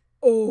deputy.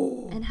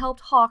 Oh. And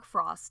helped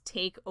Hawkfrost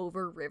take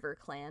over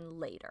RiverClan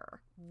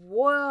later.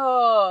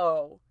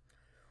 Whoa.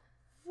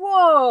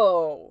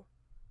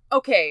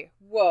 Okay,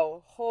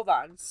 whoa, hold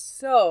on.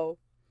 So,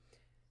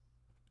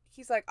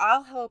 he's like,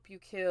 I'll help you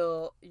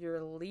kill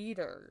your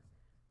leader.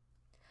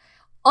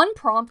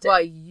 Unprompted.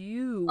 But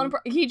you...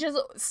 he just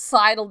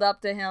sidled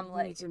up to him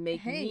like, need to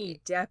make hey.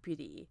 me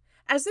deputy.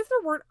 As if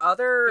there weren't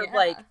other,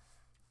 like...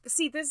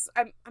 See, this...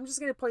 I'm just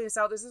gonna point this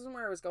out. This isn't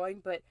where I was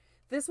going, but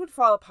this would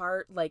fall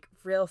apart, like,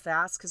 real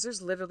fast, because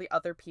there's literally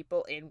other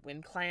people in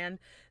WindClan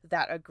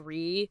that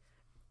agree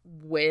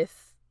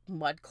with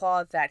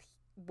Mudclaw that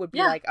would be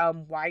like,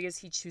 why is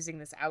he choosing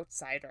this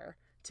outsider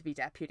to be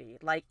deputy?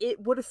 Like,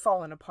 it would have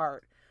fallen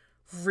apart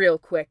real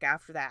quick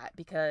after that,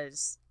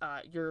 because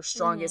your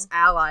strongest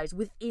allies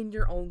within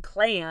your own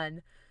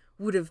clan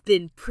would have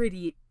been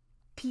pretty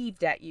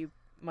peeved at you,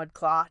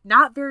 Mudclaw.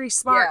 Not very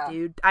smart,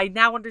 dude. I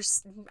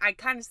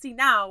kind of see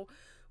now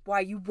why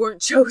you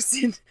weren't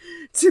chosen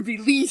to be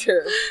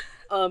leader.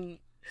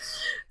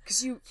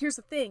 Because here's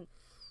the thing.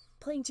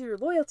 Playing to your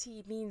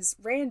loyalty means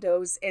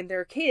randos and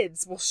their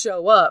kids will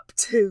show up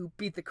to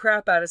beat the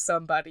crap out of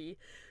somebody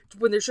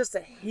when there's just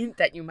a hint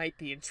that you might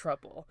be in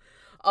trouble.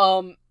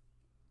 But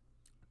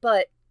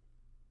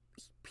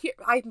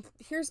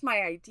here's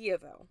my idea,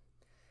 though.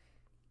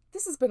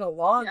 This has been a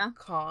long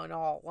con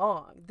all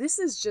along. This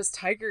is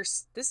Tiger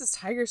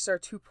Star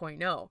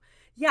 2.0.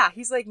 Yeah,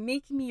 he's like,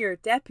 make me your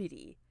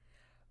deputy.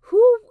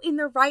 Who in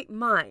their right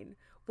mind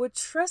would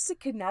trust a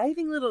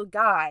conniving little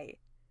guy?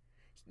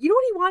 You know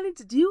what he wanted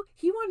to do?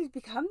 He wanted to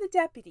become the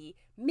deputy,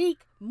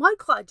 make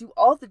Mudclaw do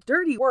all the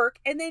dirty work,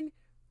 and then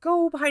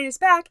go behind his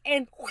back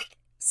and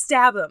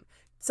stab him.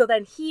 So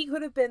then he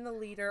could have been the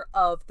leader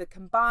of the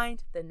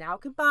now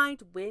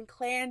combined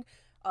WindClan,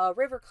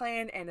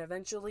 RiverClan, and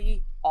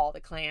eventually all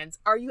the clans.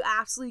 Are you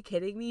absolutely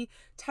kidding me?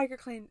 Tiger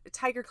Clan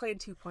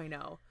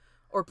 2.0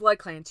 or Blood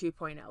Clan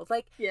 2.0.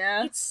 Like,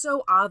 it's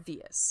so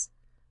obvious.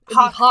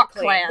 Hawk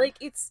Clan. Like,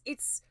 it's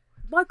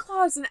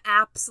Mudclaw is an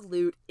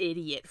absolute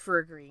idiot for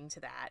agreeing to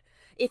that.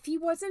 If he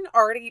wasn't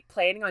already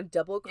planning on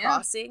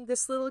double-crossing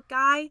this little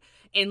guy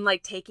and,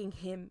 like, taking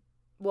him...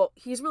 Well,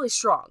 he's really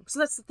strong. So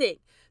that's the thing.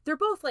 They're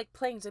both, like,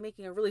 playing to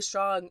making a really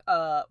strong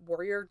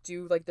warrior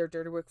do, like, their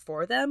dirty work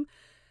for them.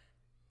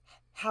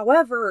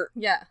 However...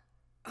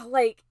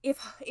 like, if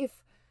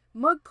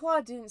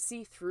Mudclaw didn't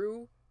see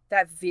through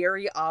that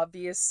very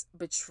obvious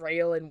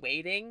betrayal and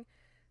waiting,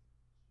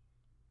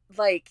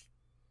 like...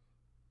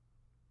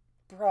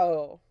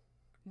 Bro...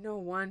 No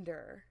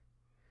wonder.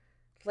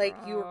 Like,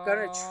 you were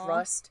gonna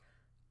trust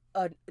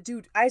a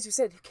dude, as you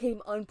said, who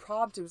came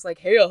unprompted. It was like,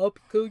 hey, I'll help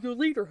you kill your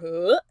leader,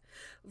 huh?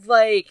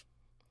 Like,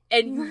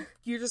 and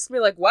you're just gonna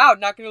be like, wow,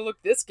 not gonna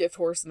look this gift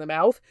horse in the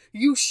mouth.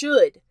 You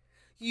should.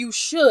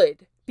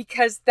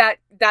 Because that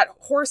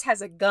horse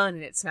has a gun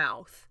in its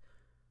mouth.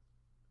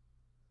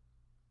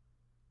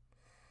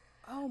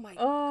 Oh my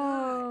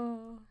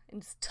god.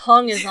 And his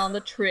tongue is on the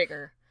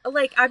trigger.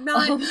 Like, I'm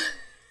not...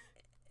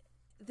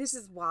 This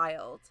is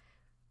wild.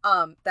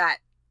 That...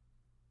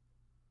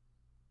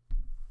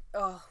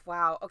 Oh,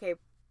 wow. Okay.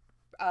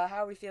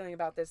 How are we feeling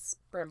about this,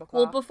 Brambleclaw?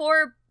 Well,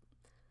 before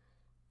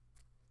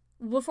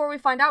we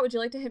find out, would you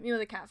like to hit me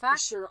with a cat fact?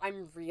 Sure,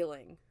 I'm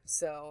reeling,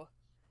 so...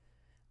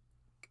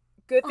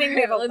 Good thing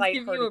we have a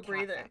lighthearted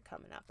cat fact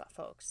coming up,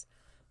 folks.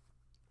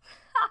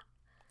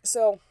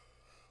 So,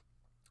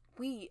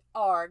 we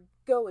are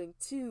going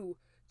to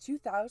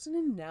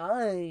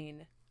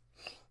 2009.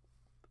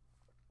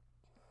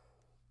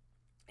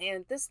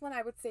 And this one,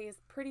 I would say, is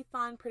pretty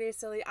fun, pretty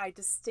silly. I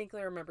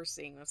distinctly remember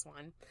seeing this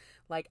one.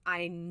 Like,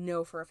 I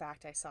know for a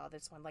fact I saw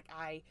this one. Like,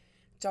 I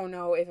don't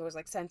know if it was,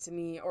 like, sent to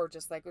me or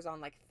just, like, was on,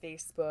 like,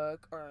 Facebook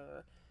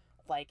or,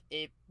 like,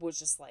 it was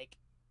just, like,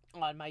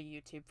 on my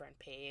YouTube friend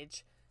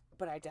page.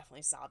 But I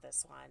definitely saw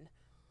this one.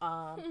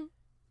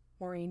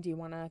 Maureen, do you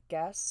want to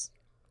guess?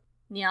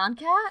 Nyan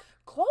Cat?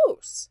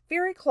 Close.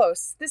 Very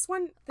close. This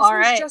one's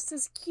just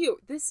as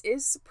cute. This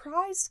is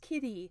Surprised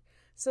Kitty.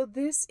 So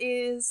this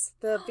is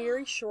the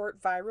very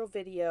short viral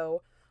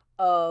video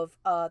of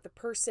the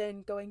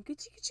person going goo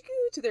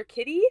to their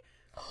kitty.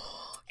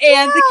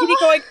 And the kitty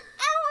going,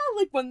 ah,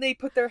 like when they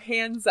put their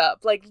hands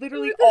up. Like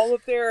literally all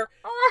of their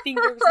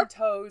fingers and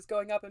toes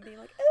going up and being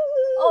like,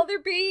 ooh. All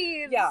their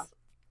beads. Yeah.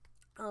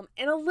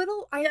 And a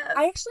little, I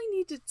actually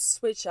need to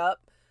switch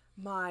up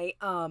my,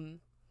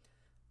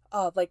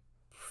 like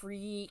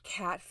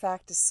pre-cat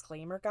fact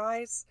disclaimer,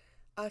 guys.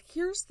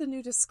 Here's the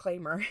new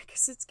disclaimer,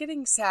 because it's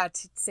getting sad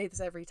to say this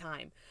every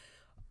time.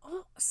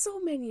 So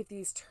many of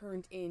these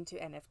turned into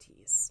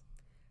NFTs,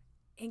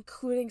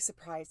 including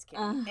Surprise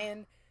Kitty.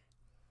 And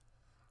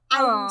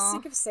I'm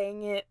sick of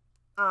saying it.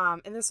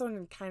 And this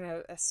one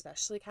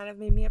especially kind of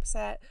made me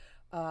upset.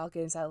 I'll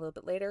get into that a little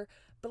bit later.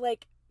 But,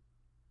 like,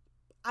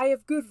 I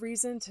have good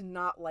reason to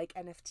not like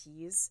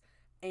NFTs.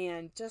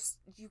 And just,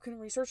 you can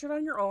research it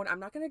on your own. I'm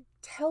not going to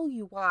tell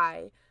you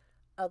why.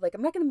 like,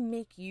 I'm not going to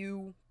make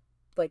you,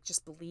 like,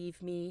 just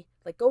believe me.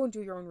 Like, go and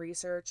do your own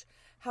research.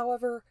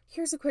 However,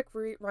 here's a quick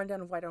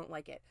rundown of why I don't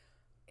like it.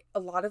 A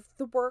lot of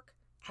the work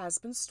has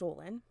been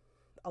stolen.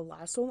 A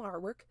lot of stolen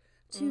artwork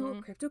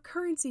to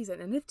cryptocurrencies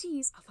and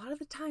NFTs. A lot of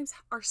the times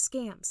are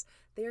scams.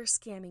 They are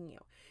scamming you.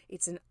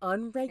 It's an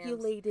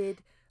unregulated,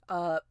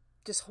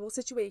 just whole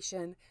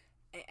situation,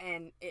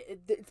 and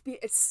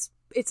it's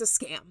a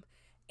scam.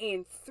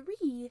 And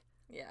 3,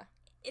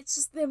 it's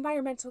just the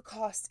environmental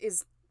cost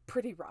is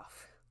pretty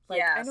rough.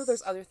 Like, I know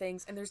there's other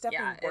things, and there's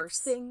definitely worse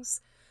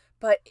things,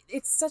 but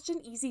it's such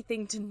an easy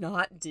thing to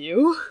not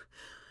do.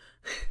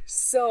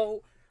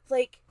 So,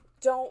 like,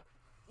 don't,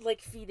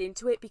 like, feed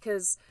into it,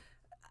 because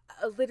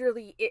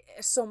literally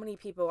so many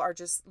people are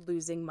just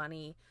losing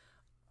money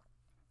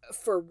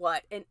for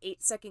what, an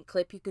 8-second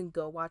clip you can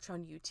go watch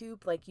on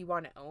YouTube. Like, you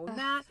want to own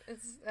that?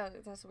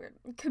 That's weird.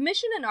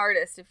 Commission an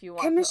artist if you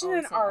want. Commission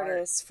an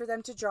artist for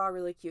them to draw a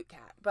really cute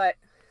cat. But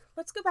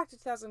let's go back to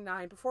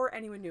 2009, before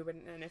anyone knew what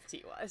an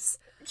NFT was.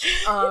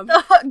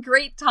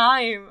 Great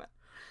time.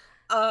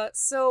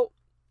 So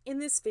in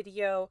this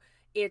video,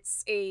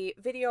 it's a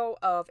video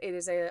of, it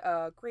is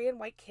a gray and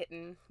white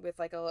kitten with,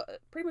 like,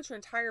 pretty much her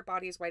entire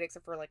body is white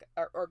except for, like,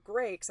 or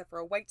gray except for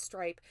a white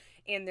stripe,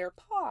 and their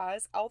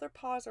paws, all their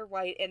paws are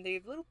white, and they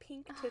have little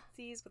pink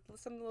tootsies with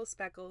some little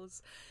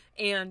speckles,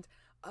 and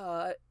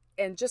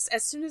just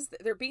as soon as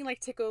they're being, like,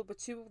 tickled with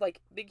 2,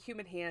 like, big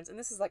human hands, and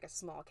this is, like, a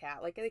small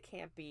cat, like, they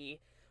can't be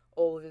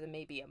older than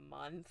maybe a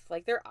month,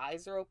 like, their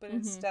eyes are open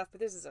and stuff, but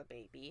this is a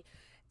baby,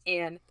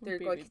 and they're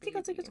going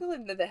tickle, tickle, tickle,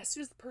 and then as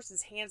soon as the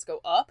person's hands go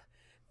up,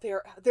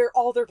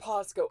 all their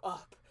paws go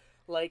up.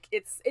 Like,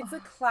 it's a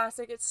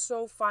classic. It's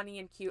so funny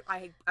and cute.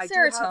 I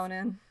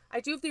Serotonin.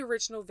 I do have the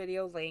original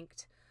video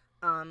linked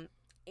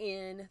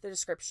in the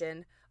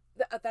description.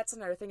 That's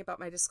another thing about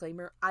my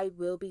disclaimer. I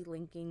will be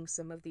linking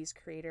some of these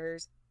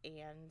creators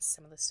and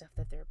some of the stuff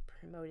that they're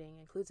promoting.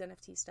 Includes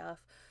NFT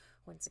stuff.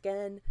 Once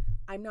again,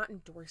 I'm not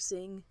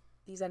endorsing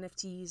these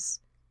NFTs.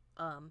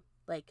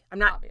 Like, I'm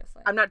not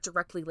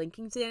directly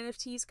linking to the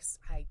NFTs because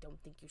I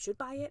don't think you should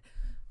buy it.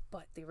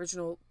 But the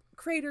original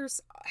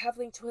creators have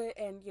linked to it,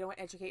 and, you know,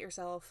 educate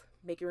yourself,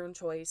 make your own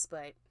choice,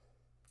 but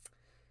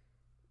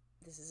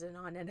this is a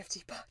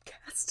non-NFT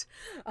podcast.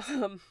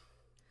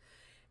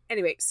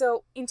 Anyway,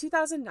 so in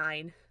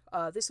 2009,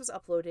 this was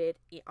uploaded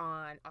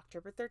on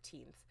October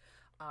 13th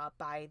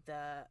by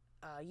the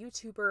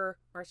YouTuber,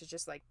 or it's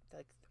just like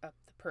the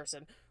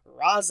person,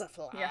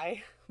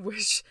 Razafly,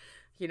 which,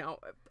 you know,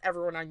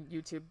 everyone on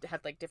YouTube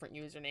had, like, different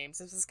usernames.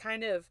 This is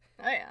kind of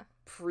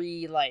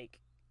like,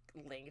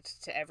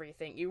 linked to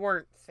everything. You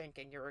weren't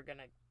thinking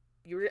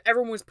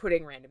everyone was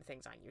putting random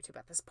things on YouTube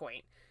at this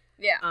point.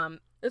 Yeah.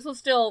 This was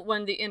still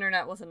when the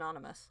internet was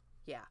anonymous.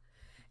 Yeah.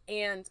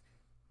 And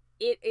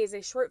it is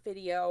a short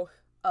video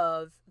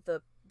of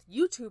the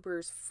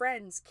YouTuber's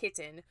friend's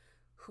kitten,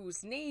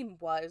 whose name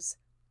was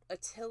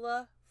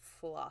Attila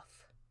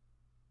Fluff.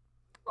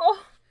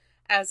 Oh.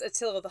 As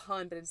Attila the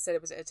Hun, but instead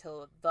it was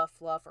Attila the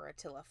Fluff or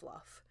Attila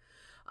Fluff.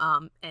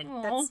 And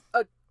that's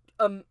a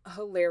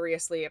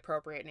hilariously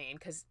appropriate name,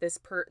 because this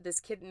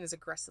kitten is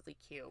aggressively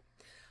cute.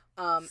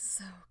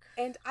 So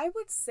good. And I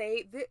would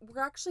say that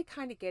we're actually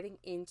kind of getting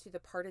into the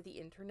part of the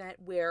internet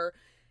where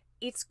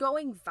it's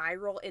going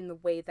viral in the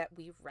way that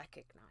we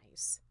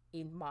recognize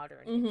in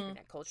modern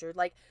internet culture.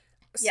 Like,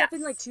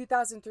 something like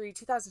 2003,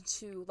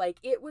 2002, like,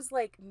 it was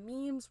like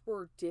memes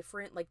were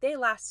different. Like, they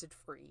lasted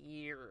for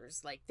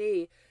years. Like,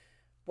 they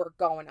were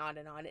going on.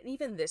 And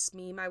even this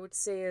meme, I would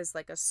say, is,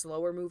 like, a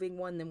slower moving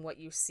one than what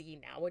you see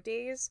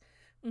nowadays.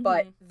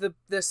 But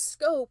the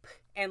scope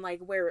and,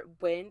 like, where it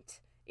went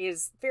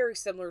is very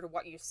similar to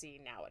what you see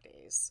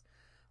nowadays.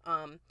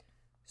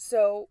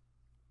 So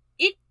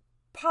it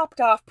popped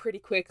off pretty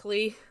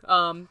quickly,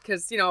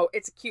 because, you know,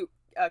 it's a cute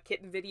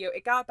kitten video.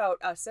 It got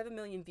about 7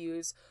 million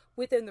views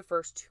within the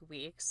first 2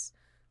 weeks.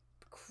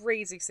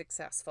 Crazy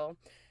successful.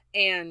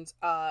 And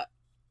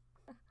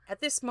at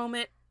this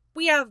moment,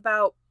 we have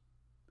about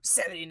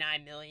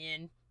 79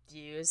 million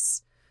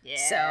views. Yeah.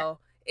 So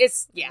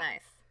it's,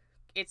 nice.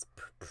 It's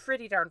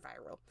pretty darn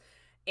viral.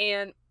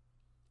 And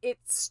it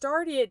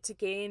started to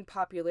gain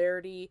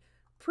popularity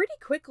pretty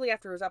quickly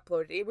after it was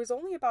uploaded. It was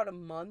only about a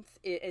month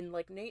in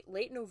like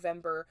late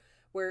November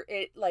where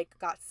it, like,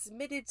 got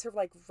submitted to,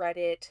 like,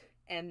 Reddit,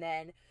 and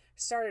then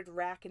started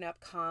racking up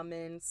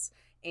comments,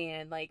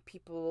 and, like,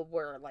 people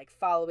were, like,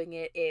 following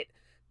it. It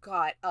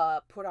got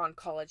put on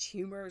College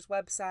Humor's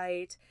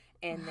website,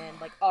 and then,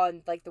 like,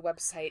 on, like, the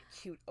website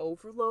Cute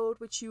Overload,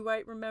 which you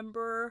might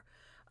remember.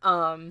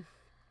 And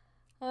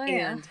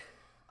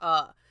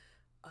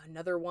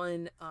another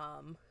one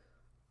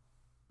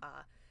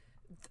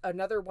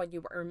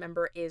you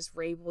remember is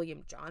Ray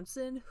William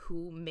Johnson,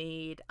 who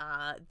made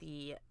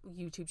the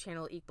YouTube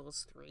channel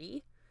Equals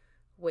 3,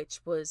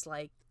 which was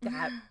like,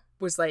 that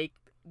was like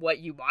what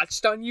you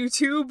watched on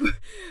YouTube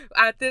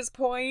at this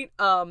point.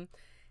 And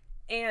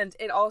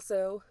it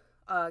also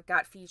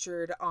got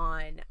featured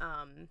on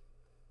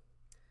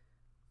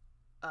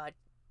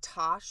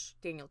Tosh,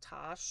 Daniel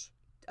Tosh,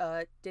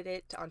 did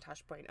it on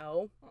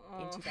Tosh.0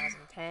 in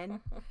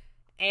 2010,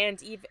 and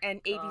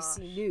ABC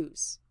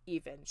News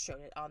even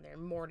showed it on their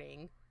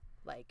morning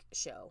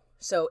show.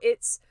 So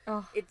it's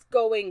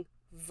going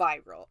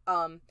viral.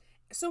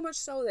 So much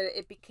so that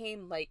it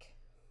became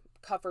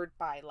covered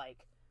by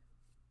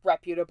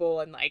reputable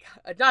and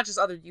not just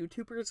other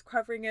YouTubers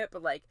covering it,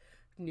 but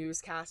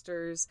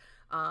newscasters.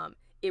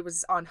 It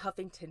was on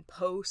Huffington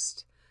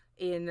Post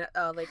in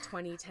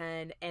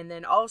 2010, and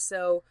then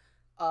also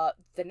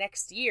the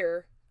next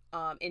year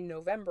in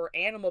November,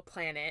 Animal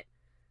Planet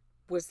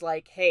was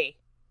like, hey,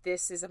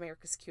 this is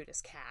America's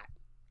Cutest Cat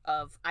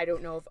of I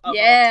don't know of all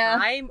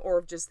time or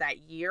of just that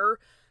year,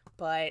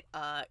 but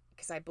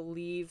because I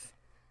believe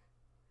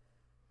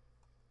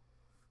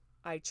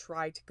I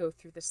tried to go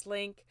through this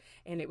link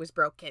and it was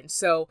broken,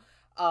 so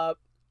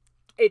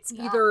it's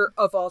either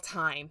of all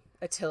time.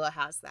 Attila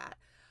has that.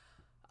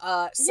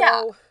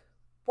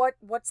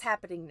 What's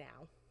happening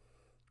now?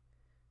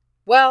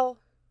 Well,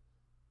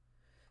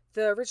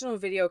 the original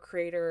video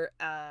creator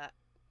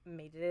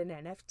made it an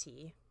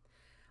NFT,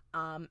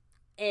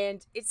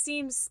 and it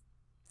seems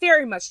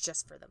very much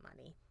just for the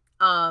money.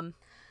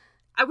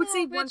 I would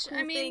say one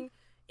cool thing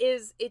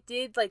is it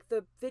did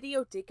the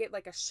video did get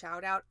a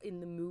shout out in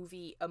the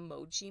movie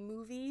Emoji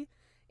Movie,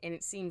 and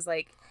it seems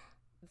like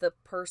the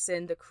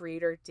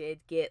creator did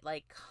get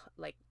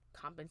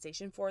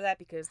compensation for that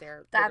because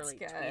they're literally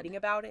tweeting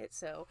about it.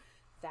 So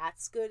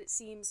that's good. It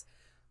seems.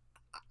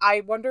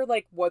 I wonder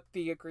what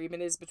the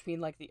agreement is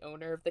between the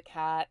owner of the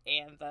cat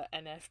and the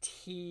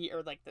NFT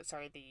or the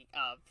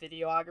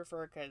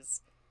videographer,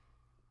 because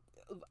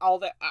all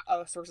the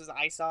sources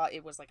I saw,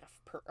 it was a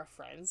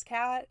friend's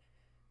cat,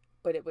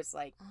 but it was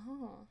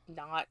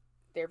not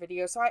their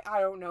video. So I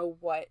don't know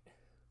what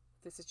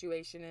the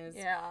situation is.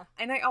 Yeah.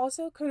 And I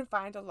also couldn't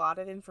find a lot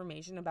of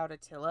information about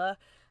Attila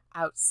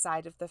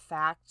outside of the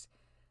fact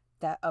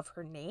that of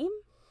her name.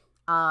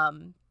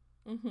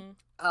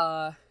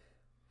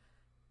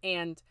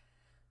 And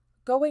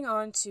going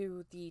on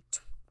to the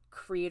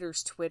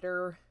creator's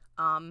Twitter,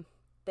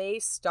 they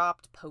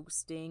stopped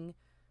posting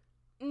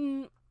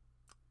a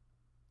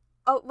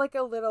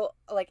little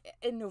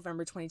in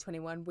November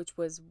 2021, which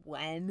was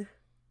when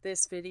the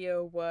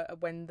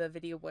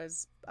video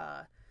was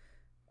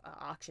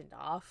auctioned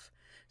off.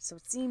 So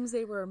it seems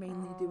they were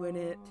mainly doing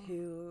it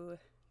to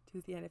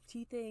do the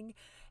NFT thing,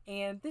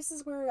 and this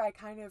is where I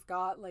kind of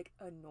got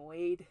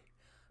annoyed.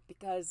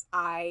 Because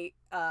I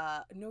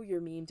Know Your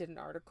Meme did an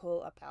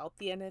article about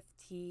the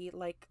NFT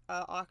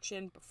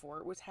auction before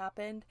it was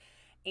happened,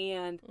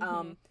 and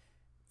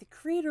the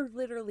creator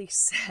literally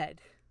said,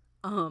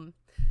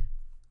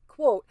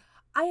 quote,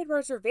 I had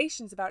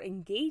reservations about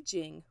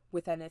engaging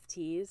with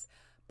NFTs,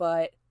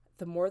 but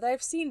the more that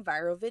I've seen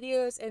viral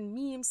videos and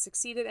memes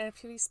succeed at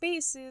NFT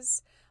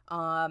spaces,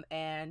 and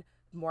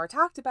the more I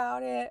talked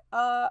about it,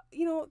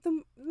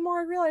 the more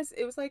I realized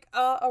it was a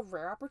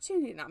rare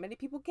opportunity not many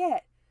people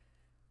get.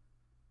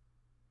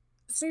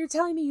 So you're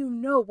telling me you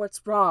know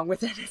what's wrong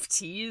with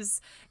NFTs,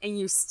 and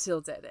you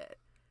still did it.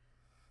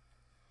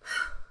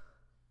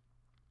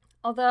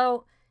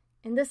 Although,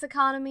 in this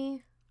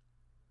economy,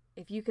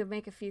 if you could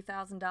make a few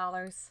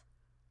 $1,000s...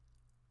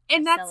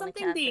 And that's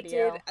something they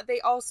did. They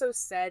also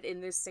said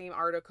in this same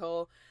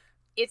article,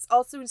 it's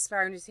also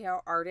inspiring to see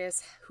how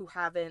artists who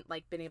haven't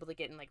been able to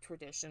get in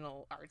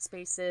traditional art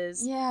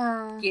spaces...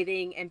 Yeah.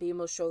 Getting and being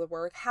able to show the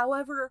work.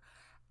 However...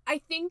 I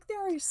think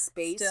there is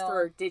space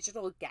for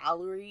digital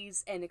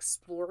galleries and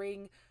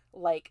exploring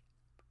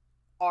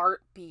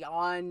art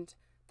beyond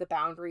the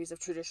boundaries of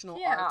traditional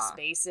art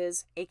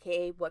spaces,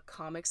 aka what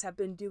comics have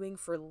been doing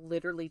for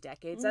literally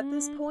decades at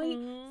this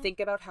point. Think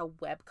about how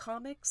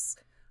webcomics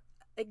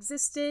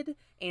existed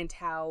and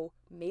how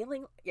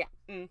mailing...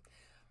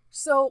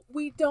 So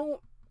we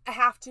don't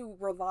have to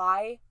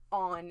rely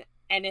on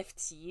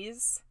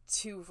NFTs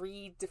to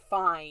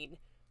redefine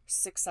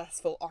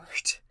successful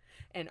art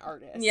and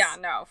artists. Yeah,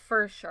 no,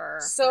 for sure.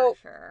 So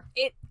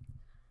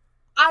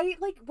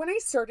when I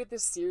started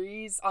this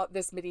series,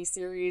 this mini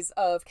series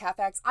of Cat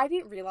Facts, I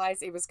didn't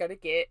realize it was gonna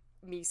get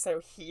me so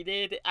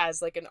heated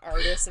as an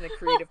artist and a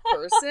creative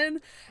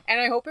person.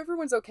 And I hope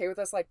everyone's okay with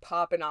us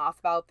popping off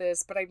about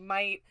this, but I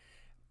might,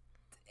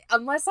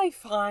 unless I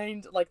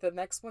find the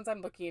next ones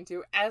I'm looking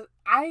into,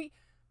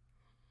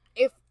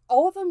 if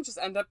all of them just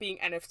end up being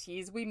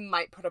NFTs, we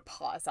might put a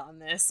pause on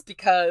this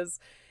because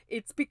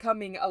it's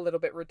becoming a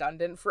little bit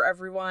redundant for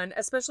everyone,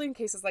 especially in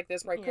cases like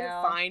this where I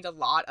couldn't find a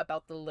lot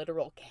about the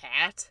literal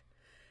cat.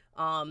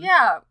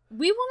 Yeah,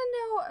 we want to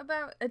know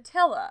about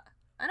Attila.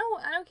 I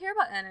don't care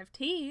about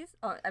NFTs.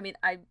 Oh, I mean,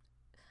 I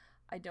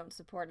don't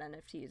support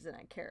NFTs and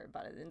I care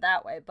about it in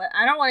that way, but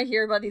I don't want to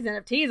hear about these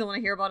NFTs. I want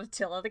to hear about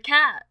Attila the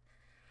cat.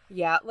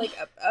 Yeah,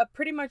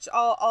 pretty much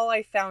all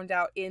I found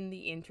out in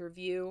the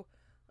interview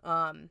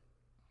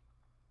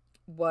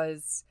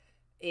was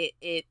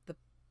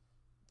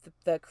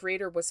the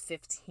creator was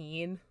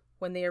 15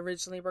 when they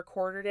originally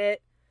recorded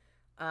it.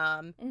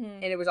 And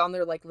it was on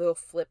their little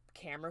flip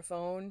camera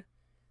phone.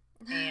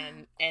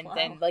 And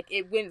then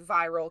it went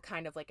viral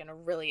kind of in a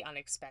really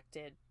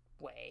unexpected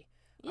way.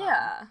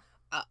 Yeah.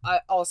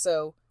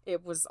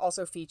 it was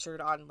also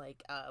featured on,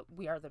 like,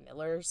 We Are the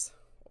Millers,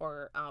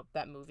 or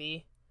that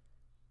movie.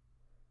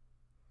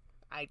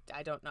 I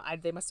don't know.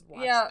 They must have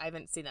watched. Yeah. I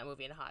haven't seen that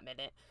movie in a hot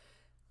minute.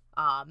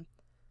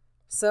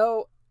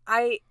 So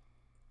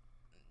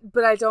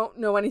but I don't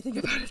know anything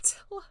about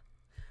Attila.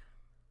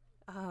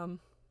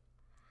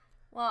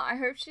 Well, I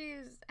hope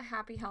she's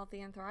happy,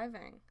 healthy, and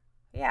thriving.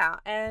 Yeah,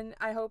 and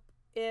I hope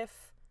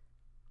if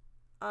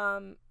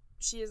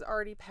she has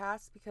already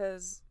passed,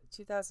 because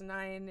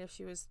 2009, if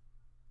she was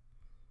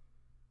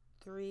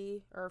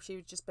 3, or if she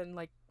had just been,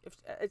 like, if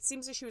it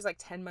seems like she was like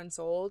 10 months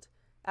old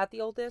at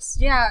the oldest.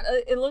 Yeah,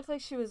 it looked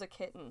like she was a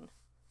kitten.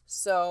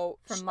 So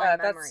from my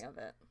memory of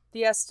it,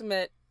 the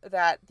estimate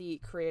that the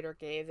creator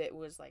gave, it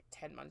was like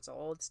 10 months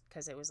old,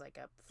 because it was like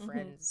a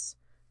friend's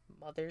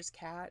mother's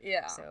cat.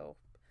 Yeah. So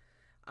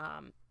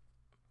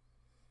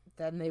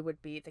then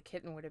the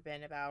kitten would have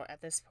been about,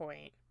 at this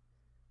point,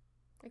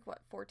 like, what,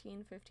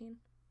 14, 15?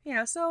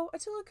 Yeah, so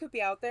Attila could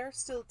be out there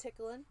still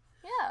tickling.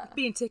 Yeah.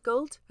 Being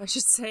tickled, I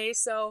should say.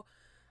 So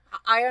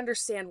I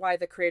understand why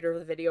the creator of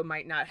the video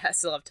might not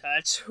still have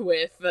touch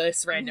with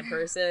this random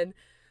person.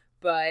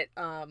 But,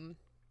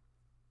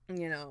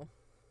 you know,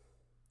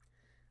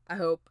 I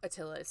hope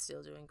Attila is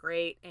still doing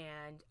great.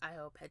 And I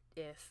hope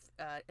if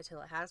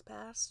Attila has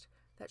passed,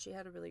 that she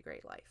had a really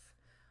great life.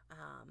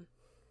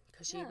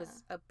 Because she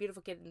was a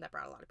beautiful kitten that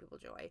brought a lot of people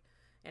joy.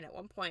 And at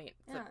one point,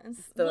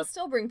 will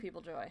still bring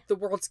people joy. The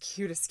world's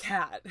cutest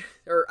cat,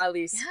 or at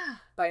least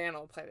by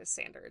Animal Planet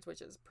standards,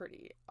 which is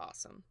pretty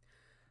awesome.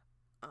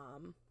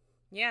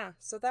 Yeah,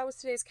 so that was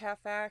today's cat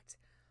fact.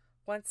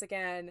 Once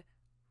again,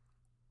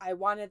 I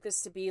wanted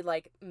this to be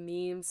like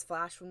memes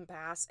flash from the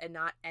past and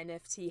not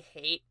NFT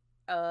hate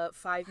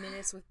 5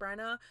 minutes with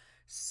Brenna.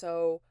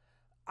 So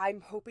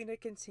I'm hoping to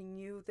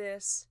continue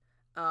this.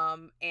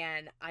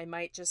 And I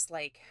might just,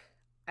 like,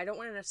 I don't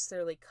want to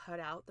necessarily cut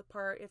out the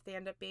part if they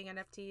end up being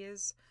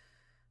NFTs,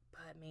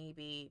 but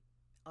maybe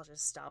I'll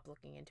just stop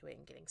looking into it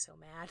and getting so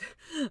mad.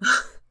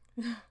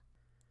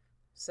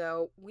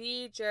 So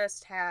we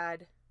just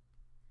had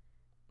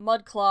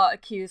Mudclaw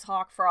accuse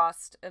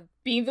Hawkfrost of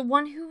being the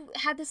one who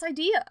had this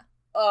idea.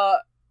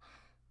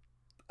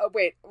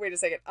 Wait a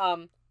second.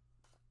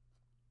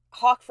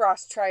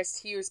 Hawkfrost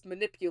tries to use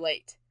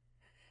manipulate,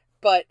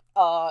 but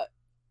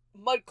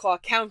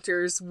Mudclaw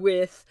counters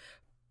with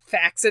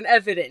facts and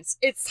evidence.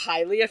 It's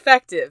highly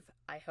effective,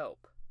 I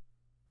hope.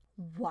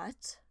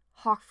 What?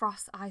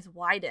 Hawkfrost's eyes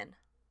widen.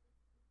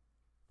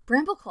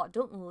 Brambleclaw,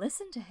 don't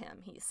listen to him,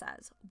 he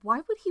says.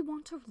 Why would he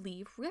want to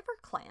leave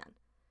RiverClan?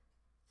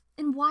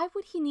 And why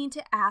would he need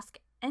to ask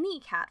any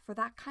cat for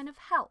that kind of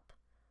help?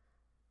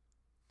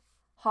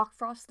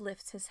 Hawkfrost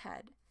lifts his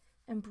head,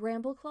 and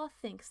Brambleclaw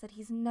thinks that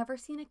he's never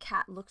seen a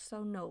cat look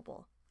so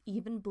noble,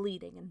 even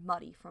bleeding and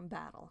muddy from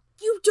battle.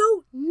 You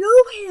don't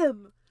know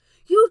him!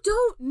 You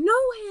don't know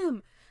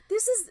him!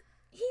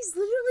 He's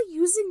literally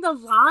using the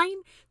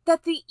line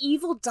that the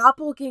evil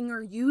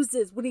doppelganger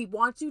uses when he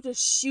wants you to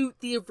shoot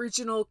the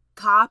original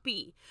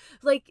copy.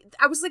 Like,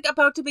 I was, like,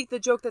 about to make the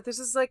joke that this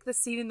is, like, the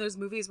scene in those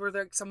movies where,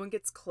 like, someone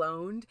gets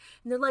cloned,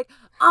 and they're like,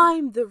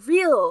 I'm the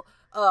real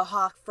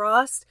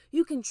Hawkfrost.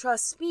 You can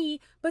trust me.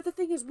 But the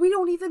thing is, we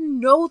don't even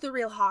know the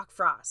real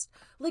Hawkfrost.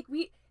 Like,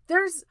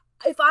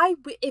 if I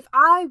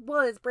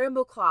was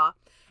Brambleclaw,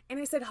 and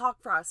I said,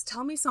 Hawkfrost,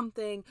 tell me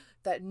something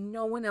that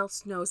no one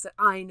else knows that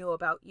I know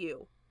about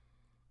you.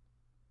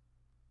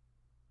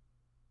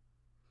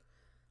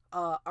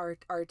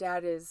 Our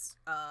dad is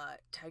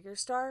Tiger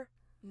Star?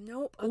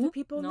 Nope, other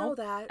people know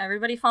that.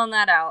 Everybody found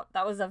that out.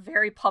 That was a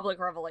very public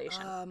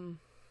revelation.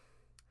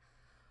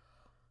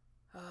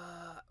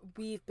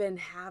 We've been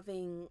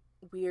having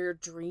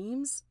weird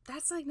dreams.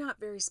 That's, like, not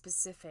very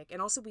specific.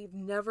 And also we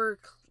never,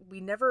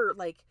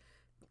 like,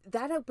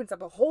 that opens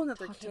up a whole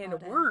nother can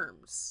of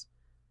worms.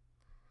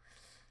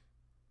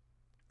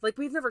 Like,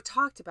 we've never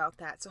talked about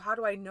that. So how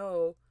do I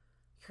know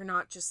you're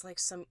not just, like,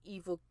 some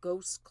evil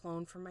ghost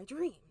clone from my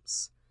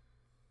dreams?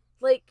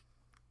 Like,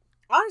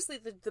 honestly,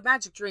 the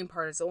Magic Dream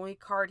part is the only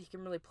card he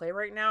can really play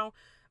right now,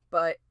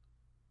 but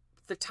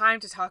the time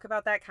to talk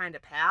about that kind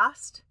of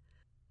passed.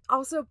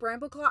 Also,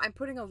 Brambleclaw, I'm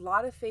putting a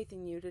lot of faith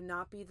in you to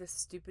not be the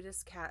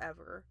stupidest cat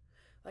ever.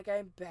 Like,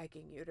 I'm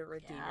begging you to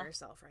redeem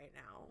yourself right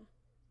now.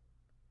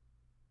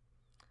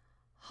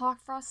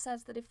 Hawkfrost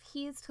says that if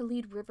he is to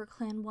lead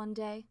RiverClan one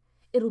day,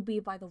 it'll be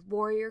by the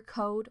warrior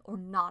code or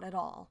not at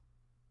all.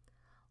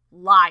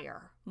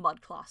 Liar,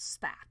 Mudclaw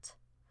spat.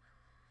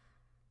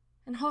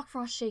 And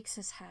Hawkfrost shakes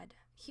his head.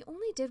 He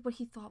only did what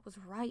he thought was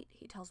right,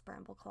 he tells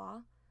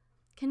Brambleclaw.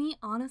 Can he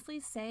honestly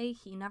say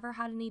he never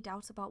had any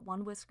doubts about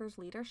One Whisker's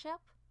leadership?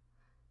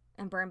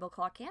 And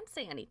Brambleclaw can't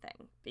say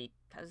anything,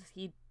 because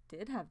he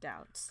did have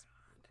doubts.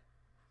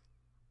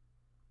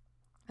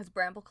 As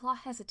Brambleclaw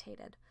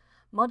hesitated,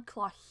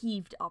 Mudclaw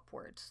heaved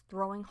upwards,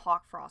 throwing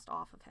Hawkfrost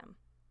off of him.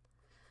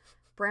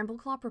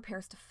 Brambleclaw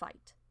prepares to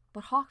fight,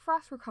 but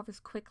Hawkfrost recovers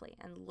quickly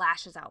and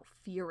lashes out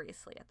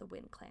furiously at the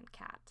WindClan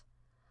cat.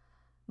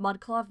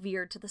 Mudclaw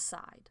veered to the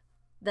side,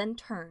 then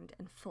turned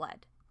and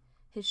fled,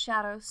 his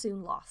shadow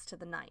soon lost to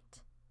the night.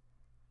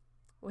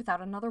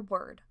 Without another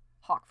word,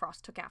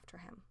 Hawkfrost took after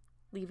him,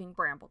 leaving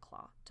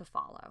Brambleclaw to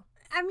follow.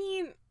 I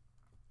mean,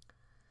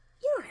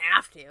 you don't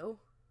have to.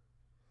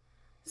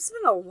 There's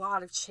been a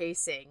lot of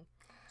chasing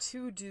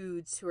two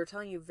dudes who are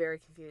telling you very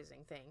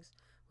confusing things.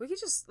 We could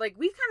just, like,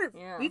 we've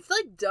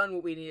done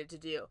what we needed to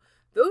do.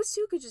 Those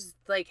two could just,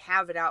 like,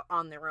 have it out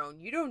on their own.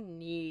 You don't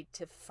need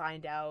to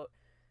find out,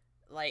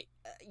 like,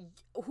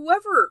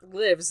 whoever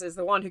lives is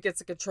the one who gets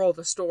to control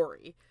the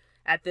story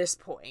at this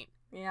point.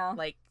 Yeah.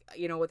 Like,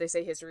 you know what they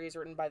say, history is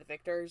written by the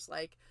victors,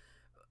 like...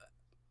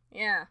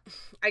 Yeah.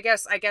 I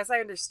guess I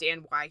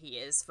understand why he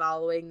is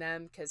following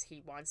them, because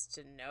he wants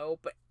to know,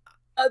 but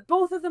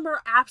both of them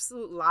are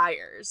absolute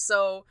liars,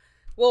 so,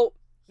 well,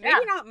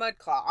 maybe not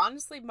Mudclaw.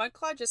 Honestly,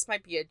 Mudclaw just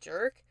might be a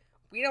jerk.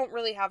 We don't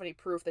really have any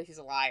proof that he's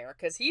a liar,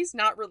 because he's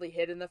not really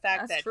hidden the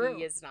fact that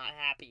he is not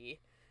happy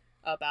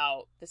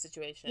about the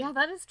situation. Yeah,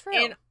 that is true.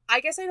 And I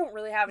guess I don't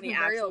really have any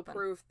actual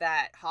proof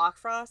that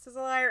Hawkfrost is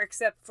a liar,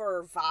 except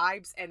for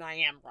vibes, and I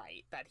am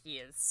right, that he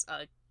is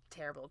a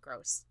terrible,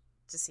 gross,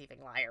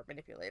 deceiving liar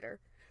manipulator.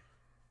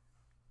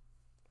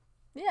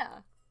 Yeah.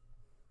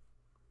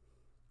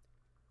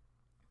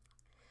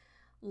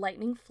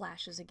 Lightning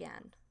flashes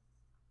again.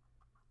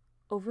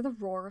 Over the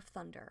roar of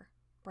thunder,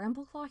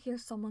 Brambleclaw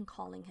hears someone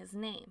calling his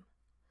name.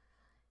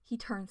 He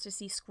turns to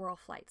see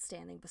Squirrelflight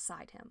standing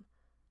beside him,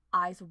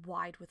 eyes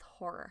wide with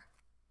horror.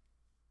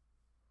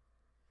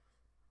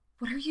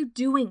 "What are you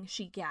doing?"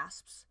 she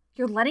gasps.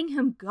 "You're letting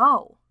him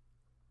go."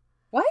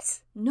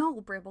 What? "No,"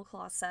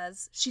 Brambleclaw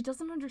says. She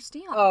doesn't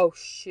understand. Oh,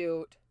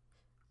 shoot.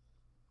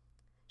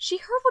 She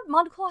heard what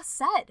Mudclaw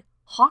said.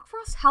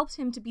 Hawkfrost helped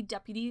him to be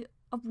deputy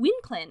of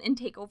WindClan and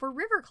take over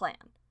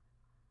RiverClan.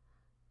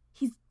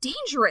 He's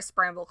dangerous,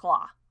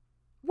 Brambleclaw.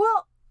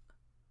 Well,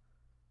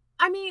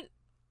 I mean,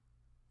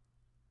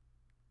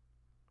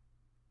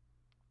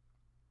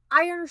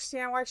 I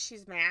understand why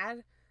she's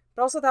mad,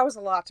 but also that was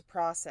a lot to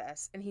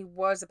process, and he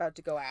was about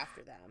to go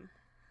after them.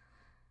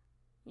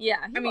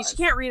 Yeah, he was. She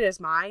can't read his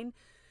mind.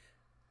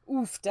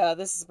 Oof, duh,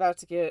 this is about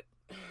to get...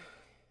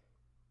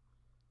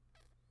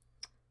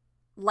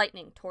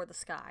 Lightning tore the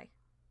sky.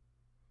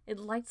 It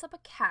lights up a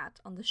cat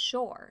on the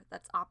shore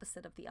that's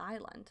opposite of the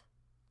island.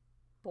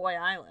 Boy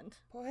Island.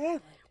 Boy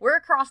Island. We're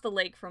across the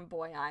lake from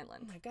Boy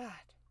Island. Oh my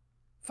god.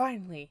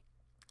 Finally.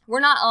 We're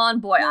not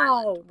on Boy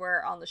Island.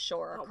 We're on the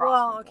shore across from Boy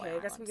Island. Well, okay, I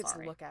guess we get to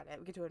look at it.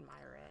 We get to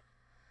admire it.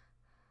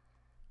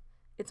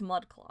 It's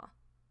Mudclaw.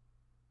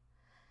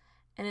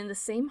 And in the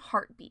same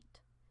heartbeat,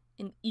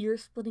 an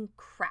ear-splitting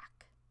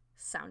crack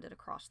sounded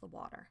across the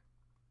water.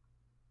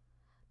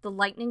 The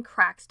lightning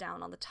cracks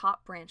down on the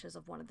top branches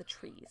of one of the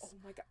trees, oh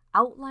my god,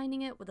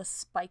 outlining it with a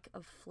spike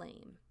of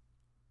flame.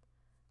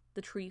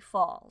 The tree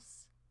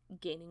falls,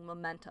 gaining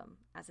momentum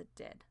as it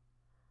did.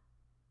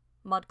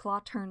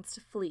 Mudclaw turns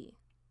to flee,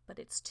 but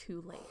it's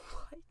too late.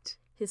 What?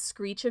 His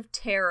screech of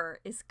terror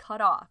is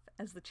cut off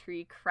as the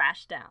tree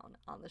crashed down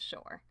on the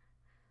shore.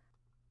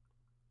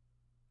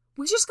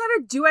 We just got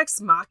a Deus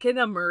Ex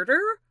Machina murder?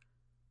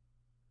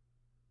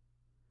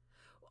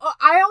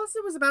 I also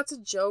was about to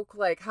joke,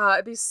 like,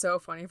 it'd be so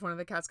funny if one of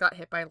the cats got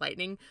hit by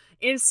lightning.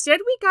 Instead,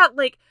 we got,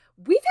 like,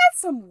 we've had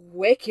some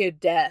wicked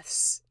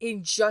deaths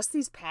in just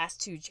these past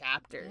 2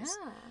 chapters.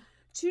 Yeah.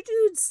 2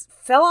 dudes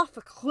fell off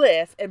a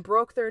cliff and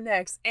broke their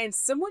necks, and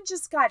someone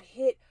just got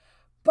hit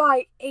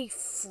by a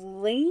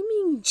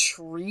flaming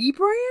tree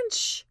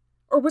branch?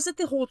 Or was it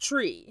the whole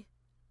tree?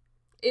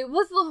 It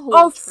was the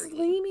whole tree.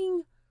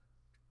 Flaming,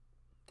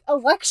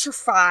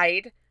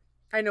 electrified.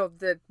 I know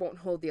that won't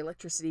hold the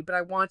electricity, but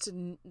I want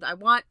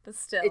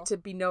it to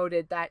be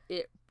noted that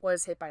it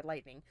was hit by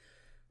lightning.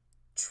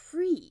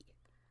 Tree.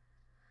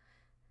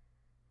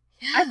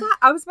 Yeah.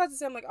 I was about to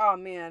say, I'm like, oh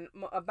man,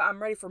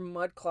 I'm ready for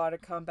Mudclaw to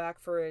come back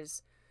for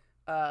his,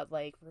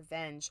 like,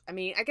 revenge. I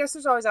mean, I guess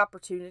there's always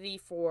opportunity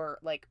for,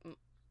 like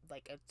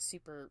a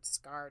super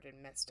scarred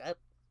and messed up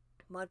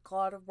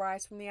Mudclaw to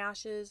rise from the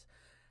ashes.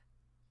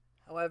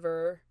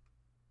 However,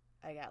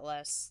 I got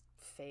less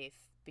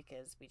faith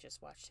because we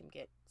just watched him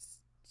get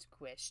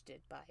squished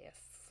by a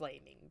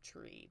flaming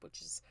tree,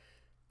 which is,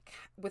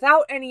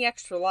 without any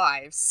extra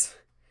lives,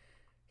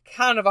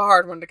 kind of a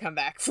hard one to come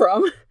back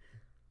from.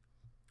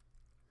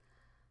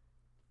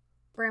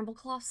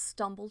 Brambleclaw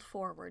stumbled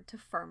forward to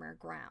firmer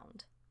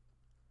ground.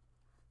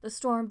 The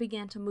storm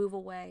began to move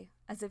away,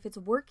 as if its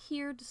work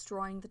here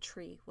destroying the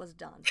tree was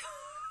done.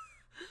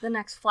 The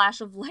next flash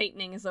of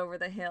lightning is over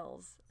the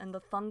hills, and the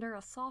thunder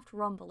a soft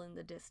rumble in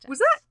the distance. Was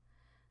that?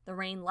 The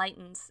rain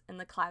lightens, and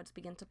the clouds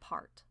begin to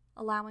part,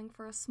 allowing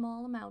for a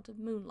small amount of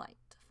moonlight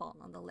to fall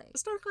on the lake.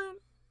 StarClan.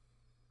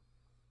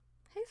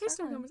 Hey,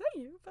 StarClan, was that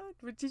you?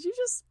 Did you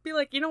just be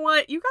like, you know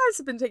what? You guys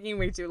have been taking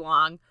way too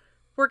long.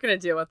 We're gonna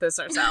deal with this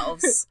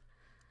ourselves.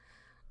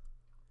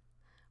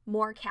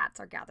 More cats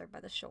are gathered by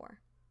the shore.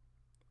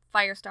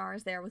 Firestar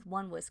is there with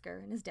One Whisker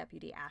and his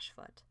deputy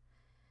Ashfoot.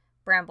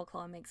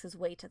 Brambleclaw makes his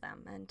way to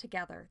them, and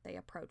together they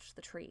approach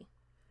the tree.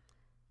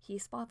 He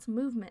spots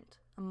movement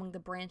among the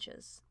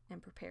branches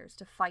and prepares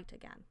to fight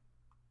again.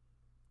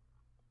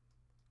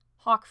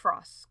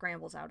 Hawkfrost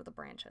scrambles out of the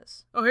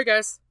branches. Oh, hey,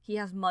 guys. He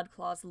has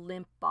Mudclaw's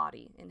limp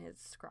body in his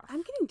scruff.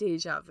 I'm getting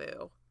deja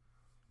vu.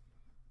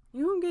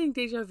 You know what I'm getting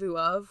deja vu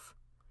of?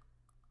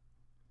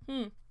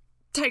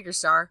 Tiger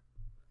Star.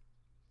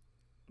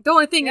 The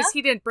only thing is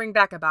he didn't bring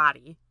back a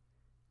body.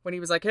 When he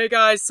was like, hey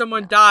guys,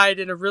 someone died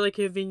in a really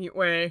convenient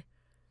way.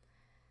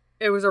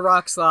 It was a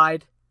rock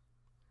slide.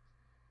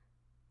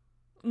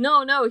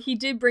 No, he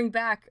did bring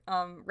back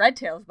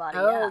Redtail's body.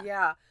 Oh,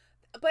 yeah.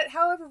 But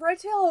however,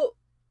 Redtail,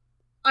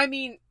 I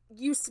mean,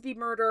 used to be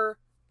murder,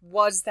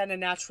 was then a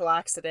natural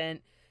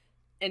accident,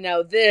 and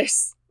now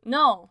this.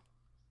 No.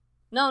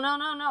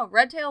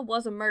 Redtail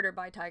was a murder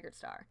by Tiger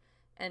Star.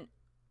 And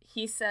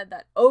he said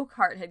that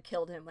Oakheart had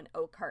killed him when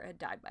Oakheart had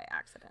died by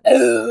accident.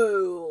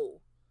 Oh!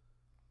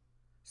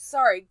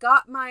 Sorry,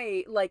 got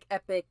my,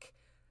 epic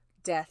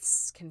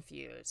deaths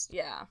confused.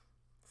 Yeah.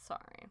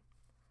 Sorry.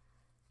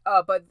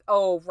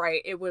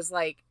 Right, it was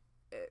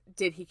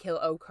did he kill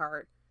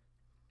Oakheart?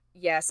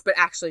 Yes, but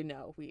actually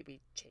no,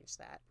 we changed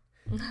that.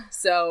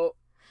 So,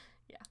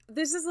 yeah.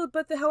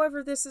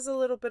 However, this is a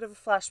little bit of a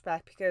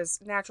flashback because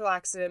natural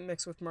accident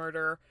mixed with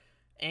murder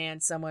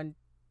and someone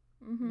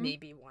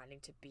maybe wanting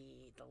to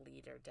be the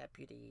leader,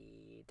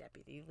 deputy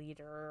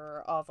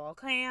leader of all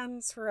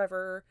clans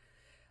forever.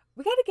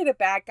 We gotta get a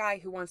bad guy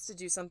who wants to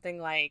do something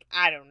like,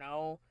 I don't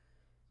know,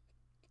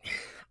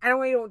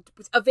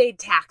 evade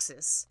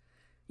taxes.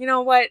 You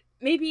know what?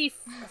 Maybe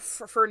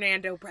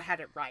Fernando had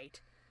it right.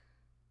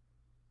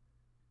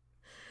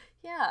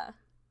 Yeah.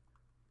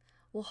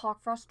 Well,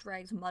 Hawkfrost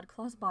drags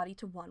Mudclaw's body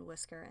to One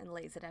Whisker and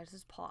lays it at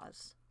his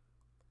paws.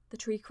 The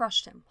tree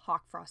crushed him,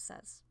 Hawkfrost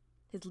says.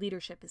 His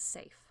leadership is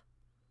safe.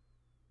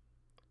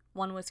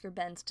 One Whisker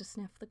bends to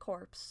sniff the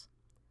corpse.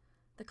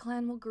 The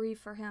clan will grieve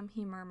for him,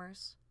 he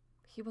murmurs.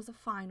 He was a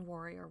fine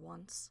warrior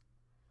once.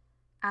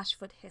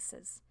 Ashfoot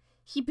hisses.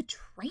 He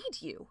betrayed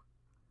you.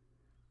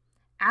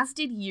 As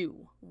did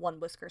you, One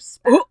Whisker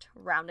spat,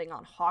 rounding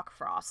on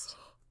Hawkfrost.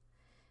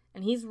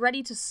 And he's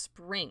ready to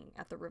spring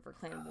at the River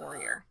Clan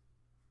warrior.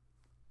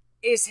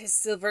 Is his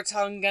silver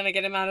tongue gonna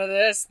get him out of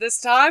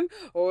this time?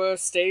 Or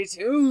stay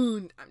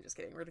tuned? I'm just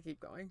kidding, we're gonna keep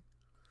going.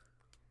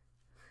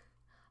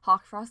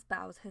 Hawkfrost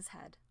bows his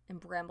head,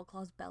 and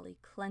Brambleclaw's belly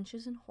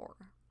clenches in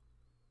horror.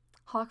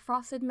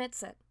 Hawkfrost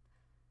admits it,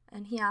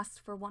 and he asks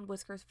for One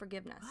Whisker's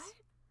forgiveness. What?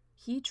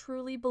 He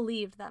truly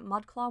believed that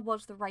Mudclaw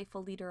was the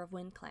rightful leader of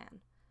WindClan.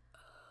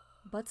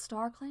 But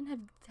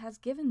StarClan has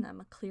given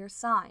them a clear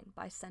sign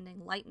by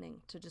sending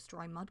lightning to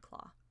destroy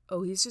Mudclaw.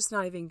 Oh, he's just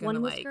not even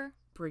gonna,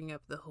 bring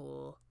up the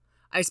whole...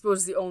 I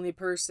suppose the only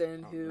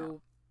person who...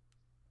 No.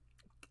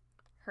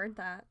 Heard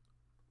that.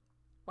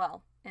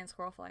 Well, and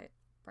Squirrelflight,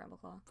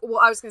 Brambleclaw. Well,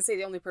 I was gonna say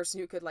the only person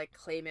who could,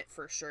 claim it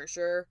for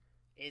sure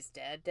is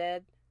dead.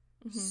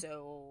 Mm-hmm.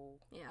 So...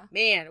 Yeah.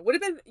 Man, would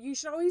have been... You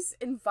should always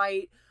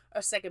invite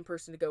a second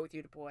person to go with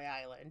you to Boy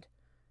Island.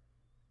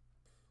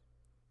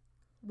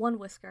 One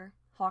Whisker,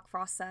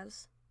 Hawkfrost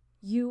says,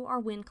 you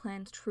are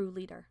WindClan's true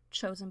leader,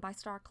 chosen by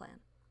StarClan.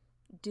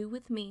 Do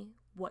with me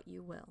what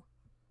you will.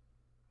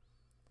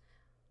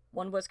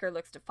 One Whisker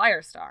looks to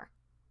Firestar,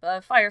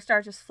 but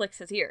Firestar just flicks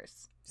his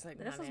ears.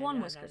 This is One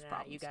Whisker's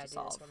problem. You gotta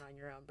do this one on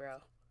your own, bro.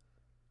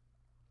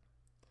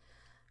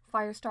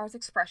 Firestar's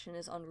expression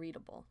is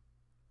unreadable.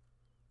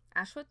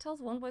 Ashfoot tells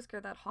One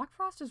Whisker that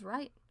Hawkfrost is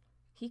right.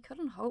 He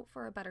couldn't hope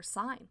for a better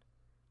sign.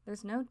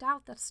 There's no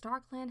doubt that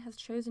StarClan has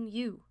chosen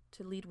you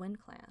to lead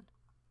WindClan.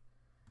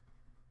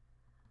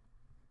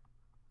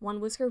 One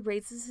Whisker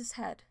raises his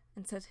head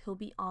and says he'll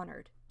be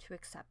honored to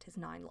accept his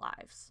 9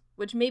 lives.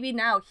 Which maybe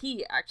now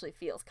he actually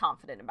feels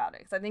confident about it,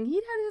 because I think he'd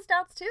had his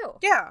doubts too.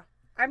 Yeah.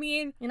 I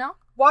mean,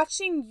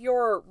 watching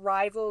your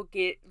rival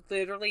get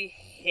literally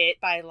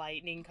hit by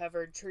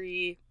lightning-covered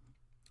tree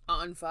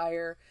on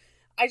fire.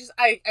 I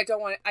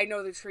don't want to, I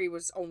know the tree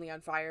was only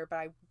on fire, but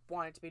I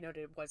want it to be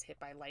noted it was hit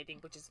by lightning,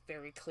 which is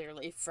very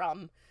clearly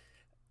from...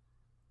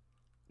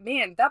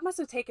 Man, that must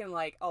have taken,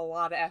 a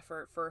lot of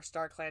effort for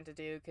StarClan to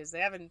do, because they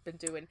haven't been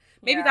doing...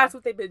 Maybe that's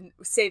what they've been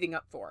saving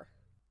up for.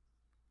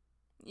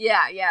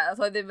 Yeah, that's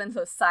why they've been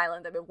so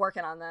silent. They've been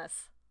working on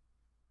this.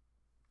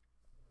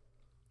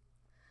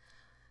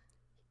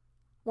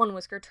 One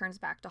Whisker turns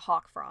back to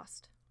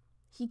Hawkfrost.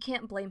 He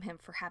can't blame him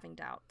for having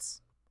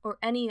doubts, or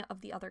any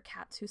of the other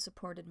cats who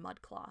supported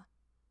Mudclaw.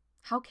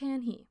 How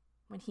can he,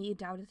 when he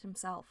doubted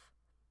himself?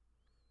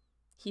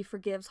 He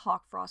forgives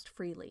Hawkfrost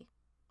freely,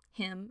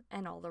 him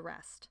and all the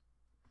rest.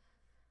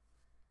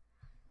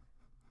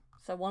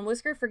 So One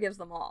Whisker forgives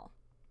them all.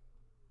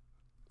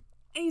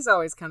 He's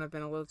always kind of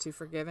been a little too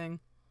forgiving.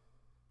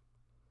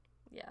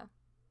 Yeah.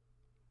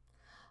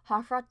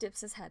 Hawkfrost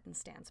dips his head and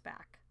stands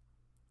back.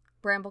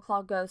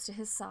 Brambleclaw goes to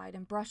his side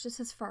and brushes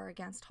his fur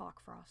against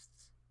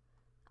Hawkfrost's.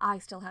 I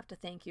still have to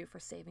thank you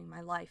for saving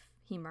my life,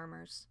 he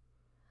murmurs.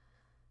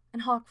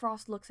 And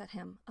Hawkfrost looks at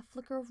him, a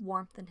flicker of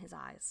warmth in his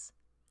eyes.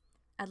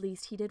 At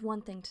least he did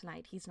one thing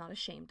tonight he's not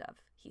ashamed of,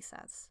 he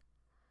says.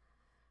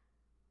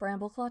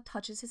 Brambleclaw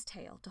touches his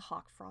tail to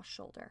Hawkfrost's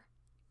shoulder.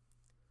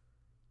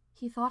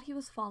 He thought he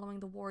was following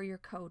the warrior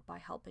code by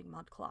helping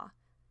Mudclaw.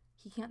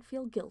 he can't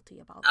feel guilty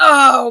about that.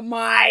 Oh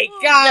my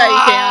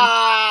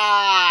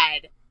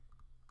god!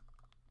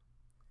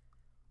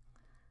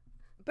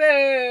 Yeah,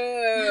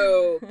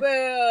 boo!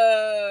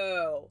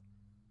 Boo!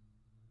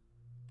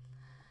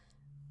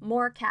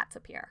 More cats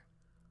appear.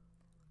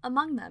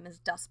 Among them is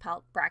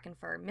Dustpelt,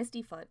 Brackenfur,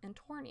 Mistyfoot, and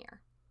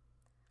Tornir.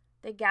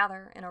 They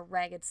gather in a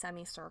ragged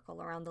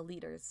semicircle around the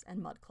leaders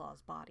and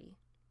Mudclaw's body.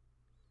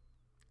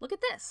 "Look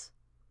at this!"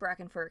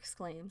 Brackenfur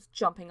exclaims,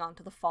 jumping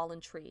onto the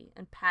fallen tree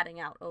and padding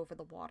out over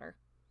the water.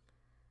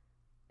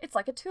 "It's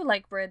like a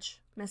two-leg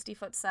bridge,"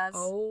 Mistyfoot says.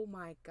 Oh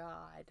my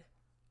god.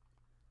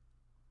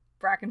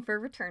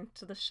 Brackenfur returns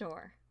to the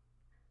shore.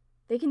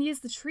 "They can use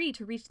the tree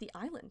to reach the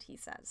island," he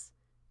says.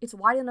 "It's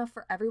wide enough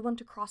for everyone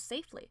to cross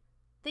safely.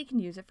 They can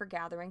use it for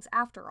gatherings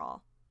after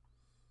all."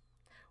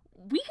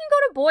 We can go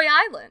to Boy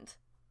Island.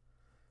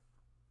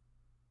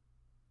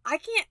 I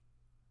can't...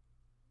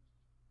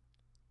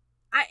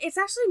 it's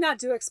actually not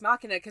Deus Ex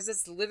Machina, because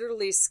it's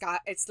literally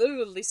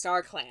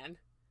StarClan.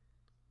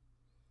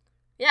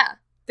 Yeah.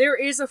 There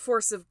is a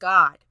force of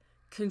God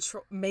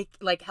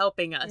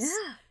helping us.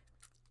 Yeah.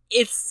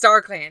 It's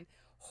StarClan.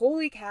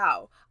 Holy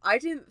cow. I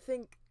don't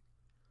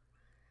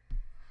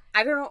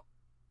know.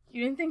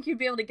 You didn't think you'd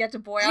be able to get to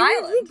Boy I Island?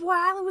 didn't think Boy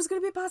Island was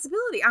going to be a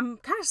possibility. I'm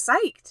kind of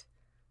psyched.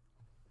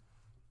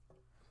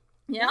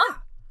 Yeah?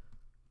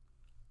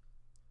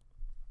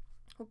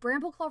 Well,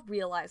 Brambleclaw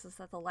realizes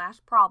that the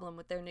last problem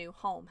with their new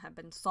home had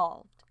been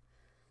solved.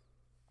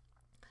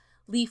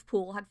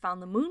 Leafpool had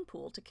found the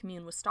Moonpool to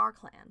commune with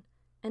StarClan,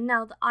 and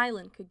now the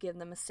island could give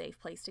them a safe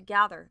place to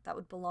gather that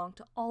would belong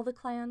to all the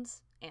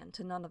clans and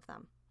to none of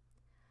them.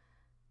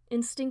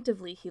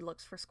 Instinctively, he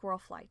looks for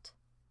Squirrelflight.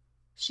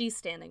 She's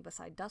standing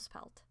beside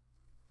Dustpelt,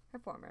 her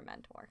former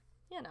mentor.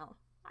 You know,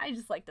 I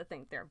just like to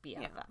think they're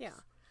BFFs.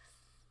 Yeah.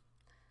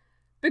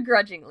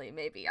 Begrudgingly,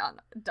 maybe, on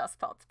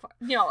Dustpelt's part.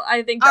 You know,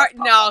 I think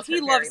Dustpelt loves her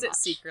he loves very it much.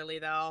 secretly,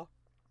 though.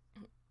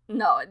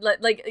 No,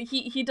 like,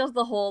 he does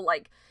the whole,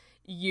 like,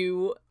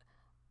 you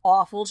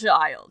awful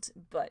child,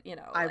 but, you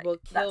know, I like, will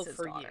kill that's his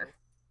for daughter.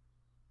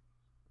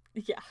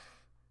 Yeah.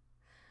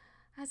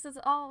 I says,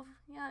 oh,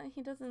 yeah,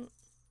 he doesn't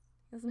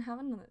have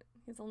another,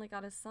 he's only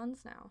got his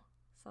sons now.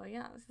 So,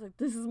 yeah, he's like,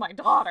 this is my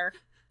daughter.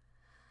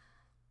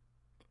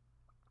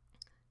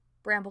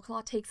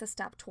 Brambleclaw takes a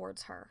step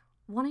towards her,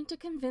 wanting to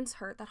convince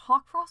her that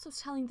Hawkfrost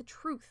was telling the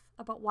truth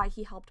about why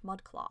he helped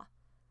Mudclaw.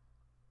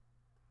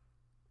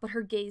 But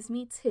her gaze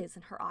meets his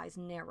and her eyes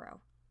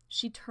narrow.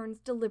 She turns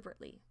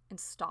deliberately and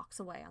stalks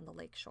away on the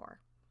lakeshore.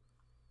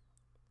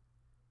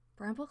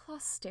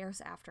 Brambleclaw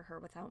stares after her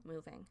without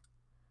moving.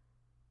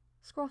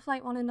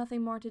 Squirrelflight wanted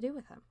nothing more to do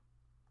with him.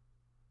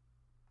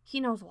 He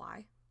knows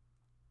why.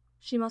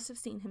 She must have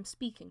seen him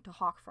speaking to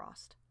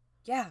Hawkfrost.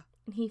 Yeah.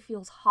 And he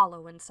feels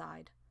hollow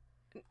inside.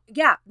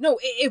 Yeah, no,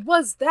 it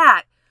was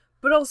that.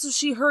 But also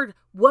she heard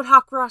what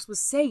Hawkfrost was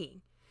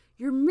saying.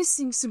 You're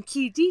missing some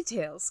key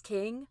details,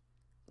 King.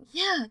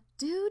 Yeah,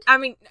 dude. I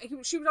mean,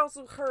 she would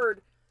also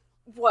heard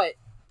what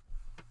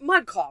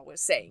Mudclaw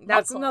was saying.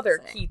 That's another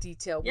key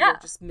detail we were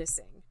just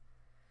missing.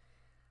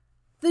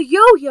 The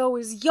yo-yo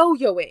is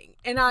yo-yoing,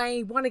 and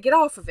I want to get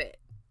off of it.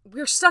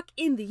 We're stuck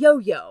in the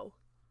yo-yo.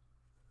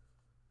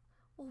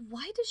 Well,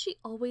 why does she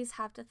always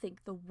have to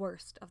think the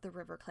worst of the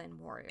RiverClan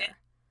warrior?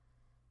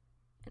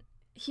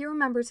 He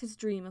remembers his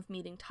dream of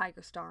meeting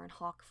Tigerstar and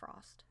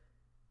Hawkfrost.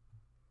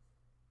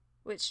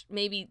 Which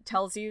maybe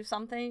tells you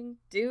something,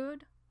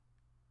 dude.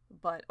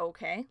 But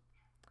okay.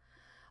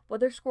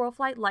 Whether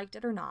Squirrelflight liked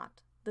it or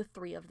not, the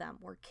three of them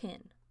were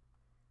kin.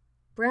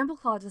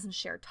 Brambleclaw doesn't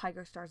share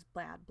Tigerstar's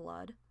bad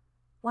blood.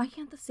 Why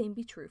can't the same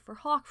be true for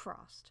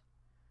Hawkfrost?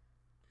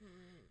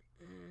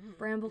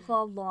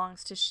 Brambleclaw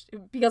longs to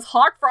because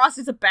Hawkfrost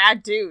is a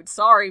bad dude.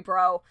 Sorry,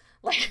 bro.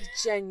 Like, it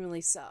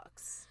genuinely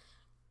sucks.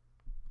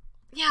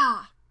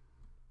 Yeah.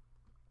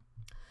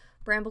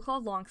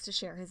 Brambleclaw longs to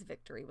share his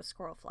victory with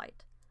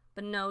Squirrelflight,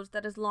 but knows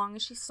that as long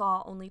as she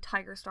saw only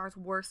Tigerstar's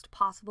worst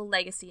possible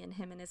legacy in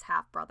him and his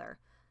half-brother,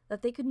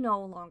 that they could no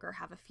longer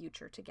have a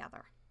future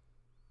together.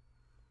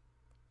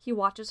 He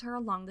watches her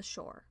along the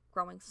shore,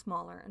 growing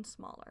smaller and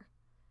smaller,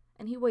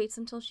 and he waits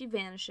until she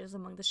vanishes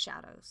among the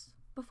shadows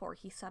before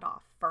he set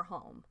off for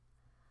home.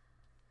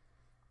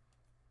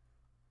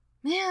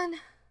 Man,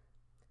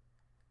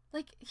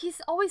 like, he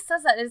always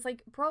says that. It's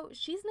like, bro,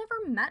 she's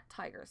never met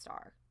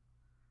Tigerstar.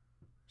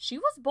 She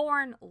was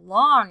born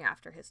long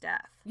after his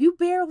death. You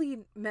barely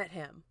met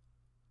him.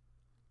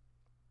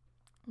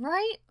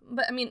 Right?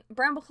 But, I mean,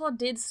 Brambleclaw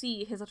did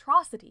see his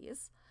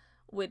atrocities,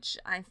 which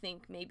I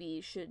think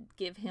maybe should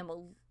give him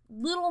a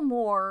little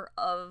more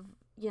of,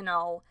 you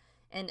know,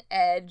 an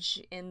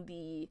edge in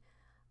the,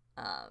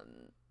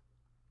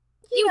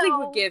 you think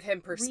would give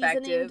him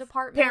perspective.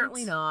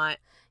 Apparently not.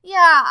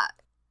 Yeah.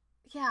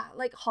 Yeah,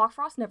 like,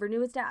 Hawkfrost never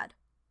knew his dad.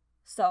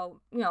 So,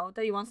 you know,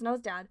 that he wants to know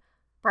his dad.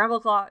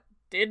 Brambleclaw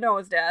did know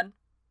his dad.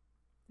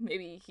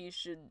 Maybe he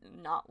should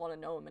not want to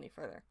know him any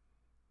further.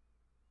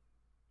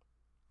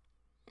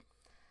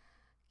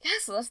 Yeah,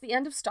 so that's the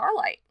end of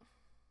Starlight.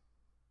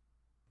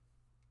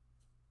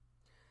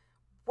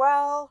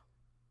 Well,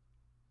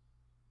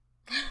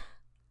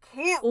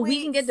 can't well, wait.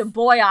 we can get to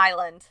Boy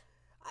Island.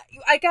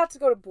 I got to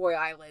go to Boy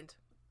Island.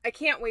 I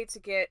can't wait to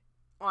get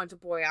onto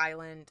Boy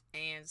Island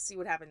and see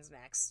what happens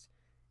next.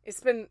 It's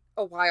been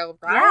a wild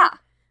ride. Yeah.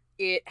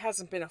 It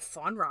hasn't been a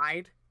fun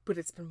ride, but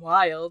it's been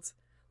wild.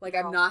 Like,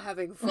 I'm not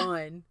having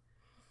fun,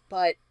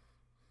 but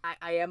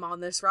I am on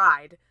this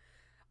ride.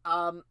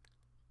 I'm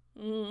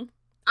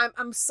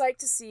psyched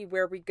to see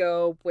where we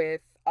go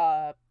with,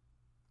 I'm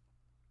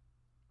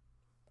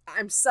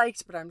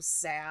psyched, but I'm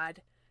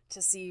sad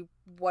to see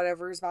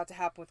whatever is about to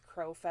happen with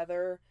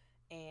Crowfeather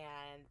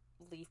and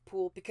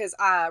Leafpool, because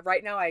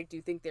right now I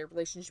do think their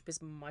relationship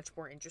is much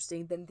more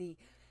interesting than the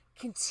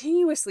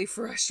continuously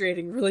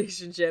frustrating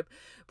relationship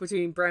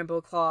between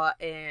Brambleclaw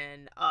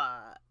and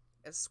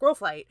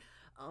Squirrelflight,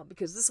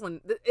 because this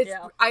one,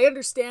 I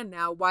understand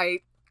now why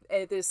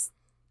this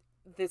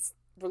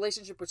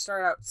relationship, which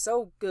started out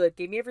so good,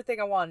 gave me everything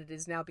I wanted,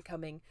 is now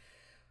becoming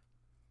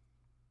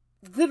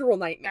literal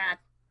nightmare.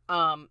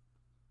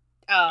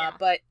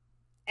 But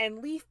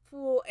and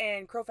Leafpool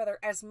and Crowfeather,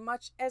 as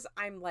much as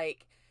I'm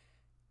like,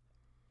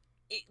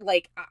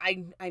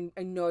 I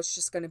know it's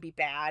just gonna be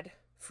bad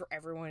for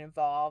everyone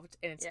involved,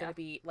 and it's gonna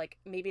be like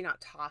maybe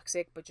not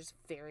toxic, but just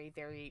very,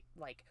 very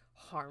like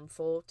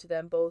harmful to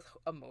them both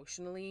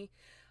emotionally.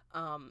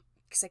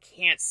 Because I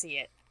can't see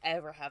it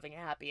ever having a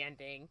happy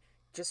ending,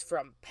 just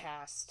from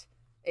past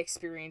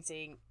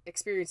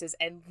experiences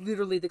and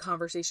literally the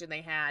conversation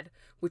they had,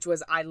 which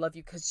was, I love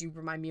you because you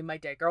remind me of my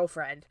dead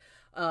girlfriend.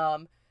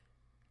 But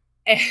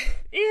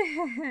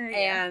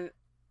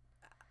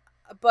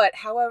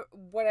however,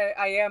 what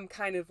I am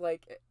kind of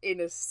like in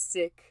a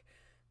sick,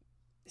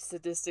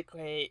 sadistic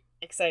way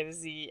excited to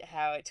see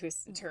how it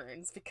twists and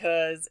turns,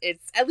 because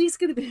it's at least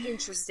going to be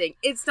interesting.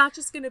 It's not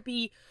just going to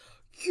be,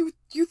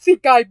 you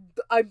think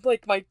I'm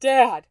like my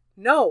dad.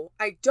 No,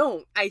 I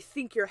don't. I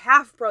think your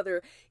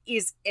half-brother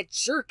is a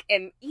jerk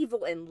and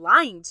evil and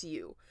lying to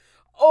you.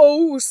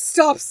 Oh,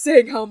 stop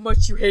saying how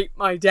much you hate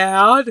my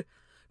dad.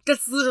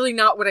 That's literally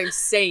not what I'm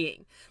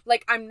saying.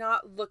 Like, I'm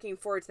not looking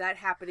forward to that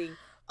happening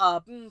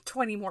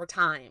 20 more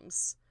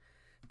times.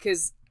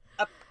 Because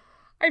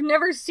I've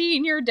never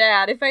seen your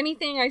dad. If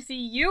anything, I see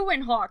you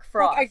in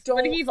Hawkfrost. Like,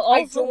 but he's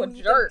also a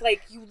jerk.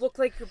 Like, you look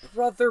like your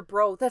brother,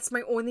 bro. That's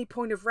my only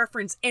point of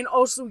reference. And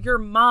also your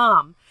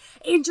mom.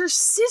 And your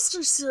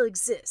sister still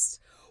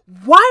exists.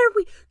 Why are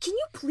we... Can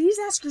you please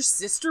ask your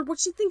sister what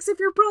she thinks of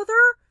your brother?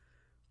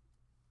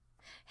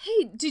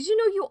 Hey, did you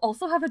know you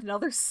also have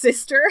another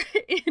sister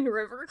in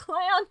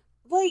RiverClan?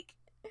 Like...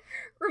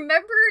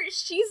 Remember,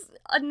 she's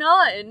a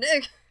nun.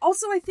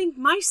 Also, I think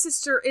my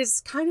sister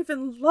is kind of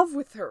in love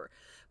with her.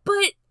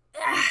 But...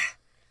 I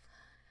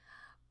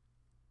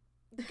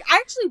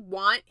actually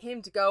want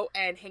him to go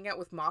and hang out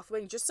with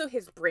Mothwing just so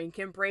his brain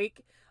can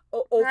break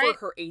over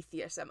her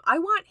atheism. I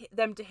want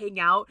them to hang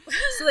out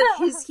so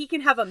that he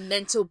can have a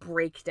mental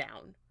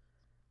breakdown.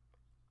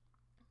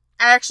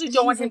 I actually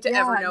don't want him to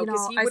ever know,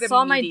 because he would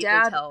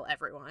immediately tell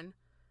everyone.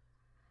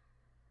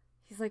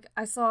 He's like,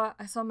 I saw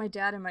my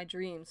dad in my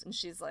dreams, and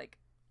she's like,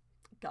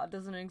 God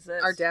doesn't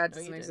exist. Our dad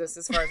doesn't exist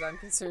as far as I'm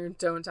concerned.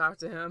 Don't talk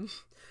to him.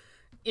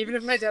 Even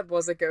if my dad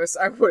was a ghost,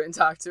 I wouldn't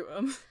talk to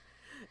him.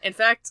 In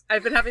fact,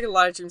 I've been having a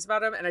lot of dreams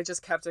about him, and I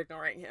just kept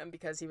ignoring him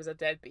because he was a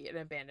deadbeat and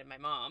abandoned my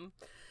mom.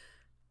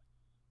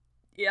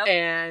 Yep.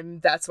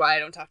 And that's why I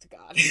don't talk to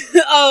God.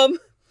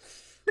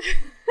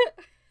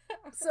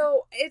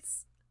 So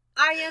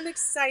I am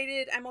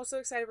excited. I'm also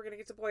excited we're going to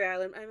get to Boy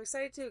Island. I'm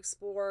excited to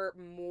explore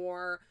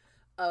more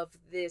of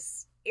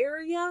this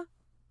area,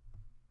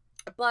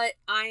 but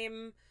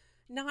I'm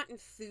not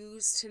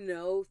enthused to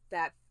know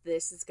that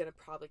this is going to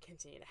probably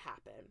continue to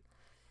happen.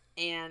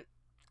 And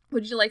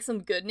would you like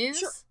some good news?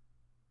 Sure.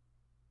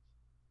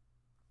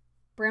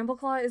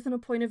 Brambleclaw isn't a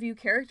point of view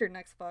character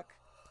next book.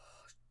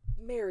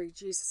 Mary,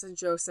 Jesus, and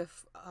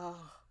Joseph.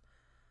 Oh.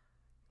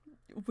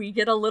 We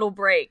get a little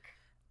break.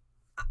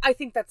 I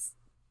think that's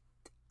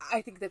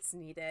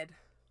needed.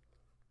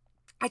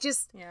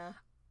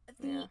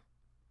 The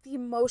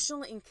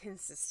emotional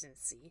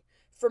inconsistency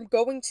from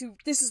going to,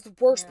 this is the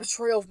worst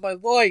betrayal of my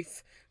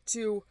life,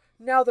 to,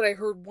 now that I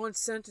heard one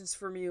sentence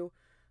from you,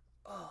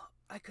 oh,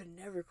 I could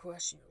never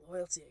question your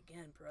loyalty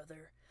again,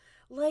 brother.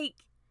 Like,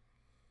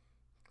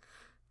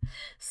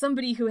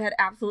 somebody who had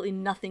absolutely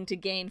nothing to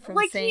gain from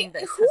saying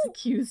this has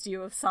accused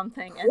you of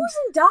something. Who's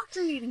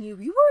indoctrinating you?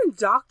 You were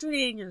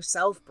indoctrinating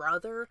yourself,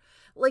 brother.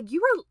 Like,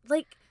 you were,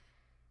 like,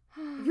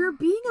 you're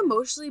being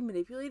emotionally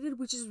manipulated,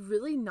 which is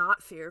really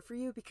not fair for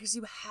you because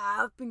you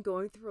have been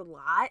going through a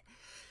lot,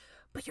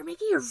 but you're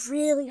making it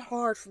really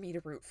hard for me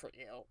to root for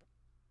you.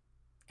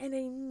 And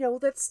I know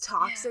that's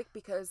toxic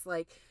because,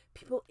 like,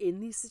 people in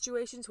these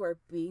situations who are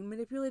being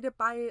manipulated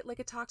by, like,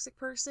 a toxic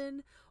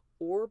person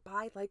or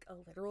by, like, a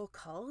literal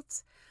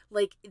cult,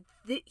 like,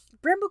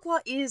 Brambleclaw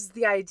is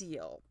the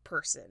ideal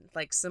person.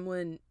 Like,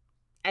 someone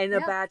in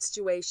a bad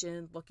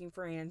situation looking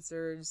for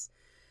answers.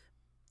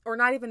 Or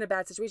not even a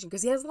bad situation,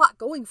 because he has a lot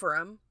going for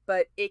him,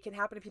 but it can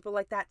happen to people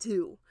like that,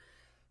 too.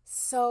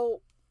 So,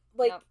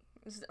 like... Yep.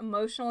 He's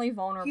emotionally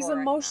vulnerable. He's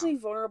emotionally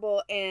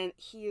vulnerable, and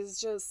he is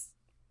just...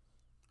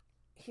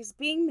 he's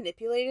being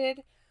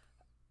manipulated,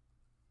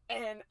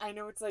 and I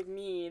know it's like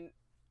mean,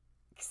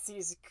 because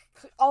he's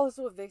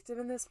also a victim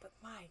in this, but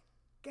my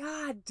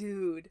God,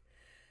 dude.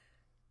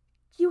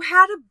 You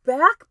had a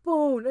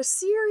backbone a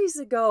series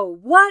ago.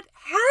 What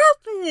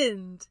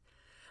happened?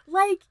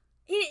 Like,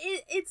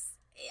 it's...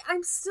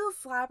 I'm still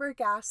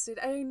flabbergasted.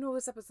 I know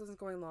this episode isn't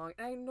going long,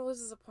 and I know this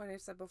is a point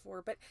I've said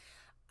before, but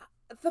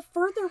the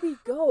further we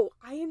go,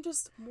 I am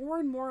just more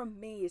and more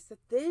amazed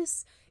that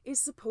this is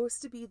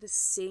supposed to be the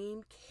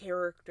same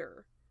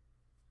character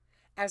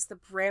as the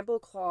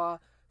Brambleclaw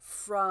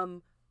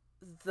from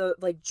the,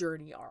 like,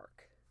 Journey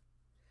arc.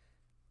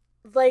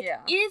 Like,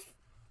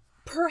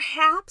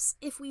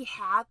 if we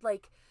had,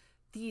 like,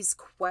 these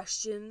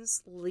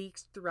questions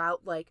leaked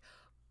throughout, like,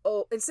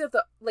 oh, instead of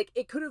the, like,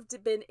 it could have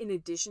been in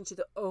addition to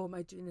the, oh, am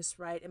I doing this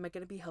right? Am I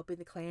going to be helping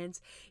the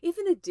clans? If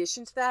in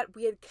addition to that,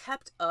 we had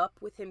kept up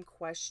with him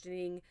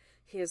questioning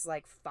his,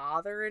 like,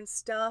 father and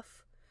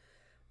stuff,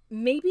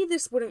 maybe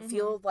this wouldn't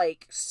feel,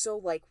 like, so,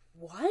 like,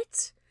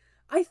 what?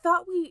 I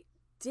thought we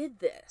did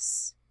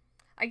this.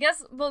 I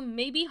guess, well,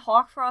 maybe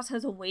Hawkfrost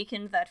has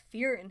awakened that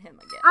fear in him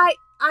again.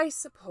 I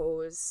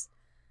suppose,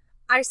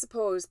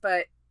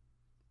 but...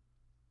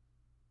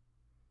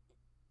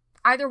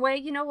 Either way,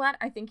 you know what?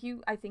 I think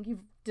you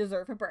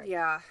deserve a break.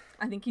 Yeah.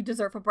 I think you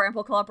deserve a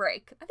Brambleclaw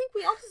break. I think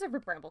we all deserve a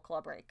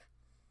Brambleclaw break.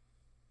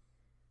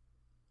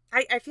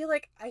 I feel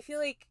like,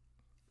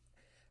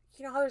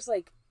 you know how there's,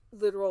 like,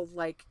 literal,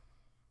 like,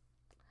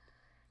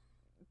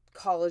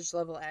 college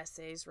level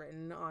essays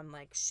written on,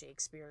 like,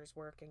 Shakespeare's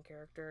work and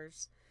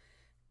characters?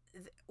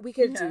 We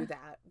could do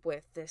that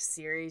with this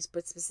series,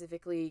 but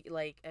specifically,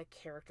 like, a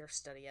character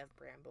study of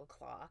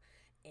Brambleclaw.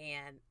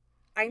 And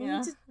I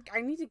need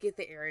to get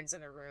the Aarons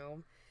in a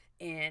room,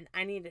 and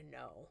I need to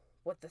know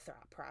what the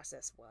thought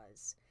process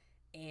was.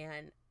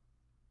 And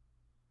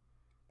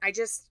I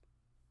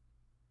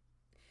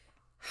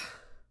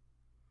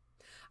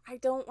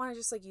don't want to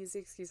just, like, use the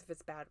excuse if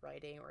it's bad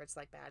writing or it's,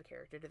 like, bad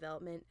character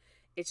development.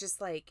 It's just,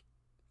 like,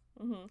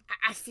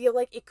 I feel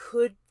like it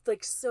could,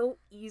 like, so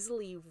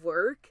easily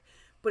work,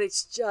 but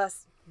it's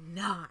just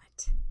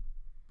not.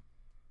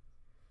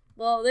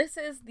 Well, this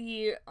is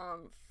the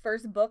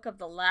first book of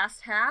the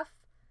last half,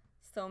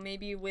 so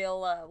maybe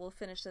we'll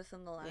finish this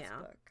in the last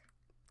book.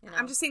 You know?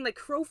 I'm just saying, like,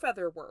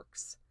 Crowfeather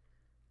works.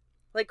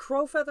 Like,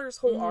 Crowfeather's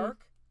whole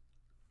arc,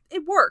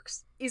 it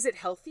works. Is it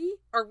healthy?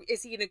 Or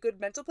is he in a good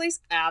mental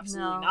place?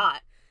 Absolutely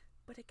not.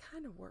 But it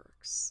kind of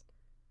works.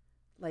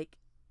 Like,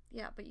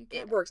 yeah, but you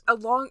get it works.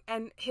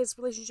 And his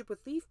relationship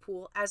with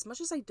Leafpool, as much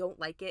as I don't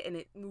like it and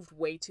it moved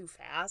way too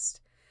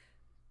fast,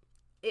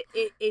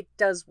 it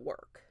does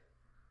work.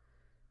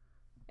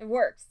 It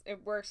works.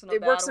 It works in a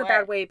bad way. It works in a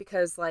bad way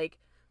because, like,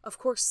 of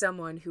course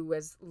someone who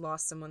has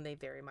lost someone they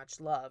very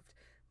much loved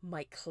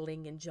might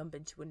cling and jump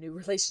into a new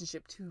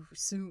relationship too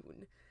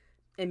soon.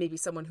 And maybe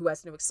someone who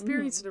has no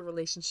experience in a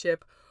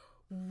relationship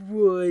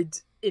would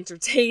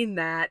entertain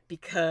that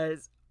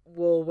because,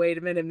 well, wait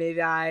a minute,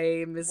 maybe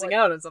I'm missing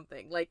out on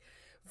something. Like,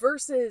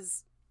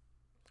 versus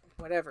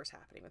whatever's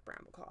happening with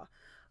Brambleclaw.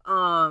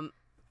 I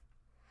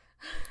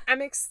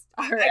guess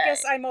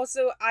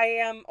I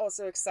am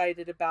also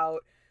excited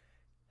about...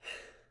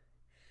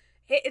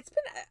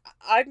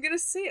 I'm gonna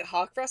say it,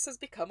 Hawkfrost has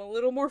become a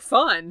little more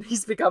fun.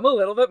 He's become a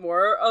little bit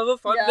more of a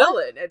fun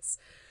villain. It's,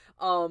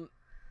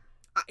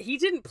 he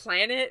didn't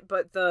plan it,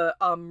 but the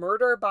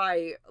murder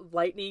by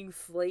lightning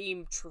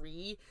flame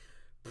tree,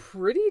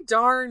 pretty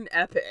darn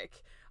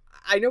epic.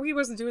 I know he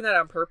wasn't doing that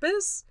on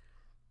purpose.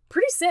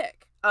 Pretty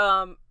sick.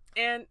 And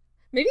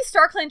maybe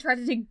StarClan tried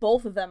to take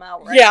both of them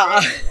out, right?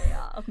 Yeah.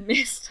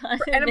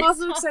 And I'm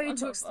also excited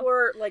to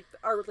explore, like,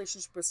 our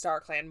relationship with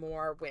StarClan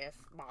more with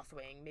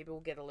Mothwing. Maybe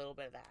we'll get a little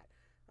bit of that.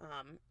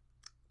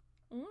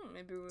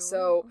 Maybe we will.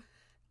 So,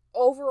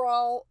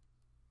 overall,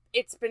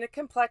 it's been a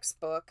complex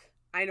book.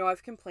 I know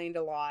I've complained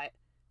a lot,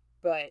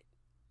 but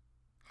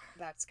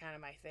that's kind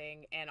of my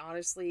thing. And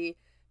honestly,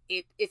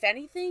 if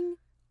anything,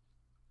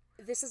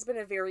 this has been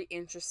a very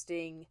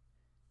interesting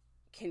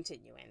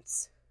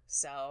continuance.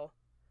 So,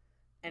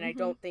 and I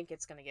don't think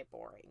it's going to get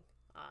boring.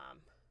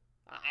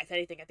 If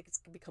anything, I think it's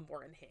going to become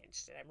more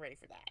unhinged, and I'm ready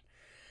for that.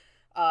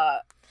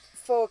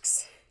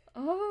 Folks.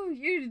 Oh,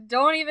 you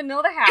don't even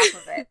know the half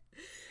of it.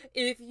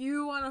 If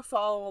you want to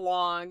follow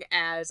along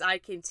as I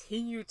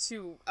continue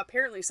to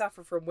apparently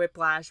suffer from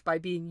whiplash by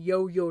being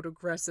yo-yoed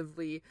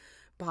aggressively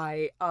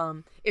by,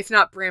 if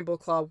not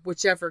Brambleclaw,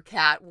 whichever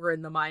cat we're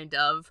in the mind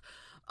of,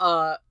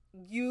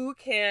 you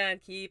can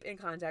keep in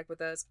contact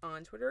with us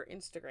on Twitter,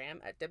 Instagram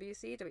at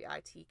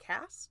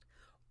WCWITcast,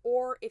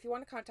 or if you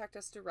want to contact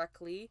us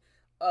directly,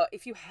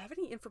 if you have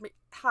any information...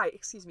 do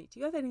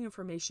you have any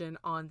information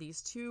on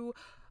these two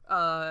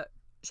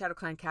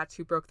ShadowClan cats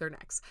who broke their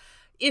necks?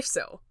 If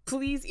so,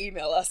 please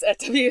email us at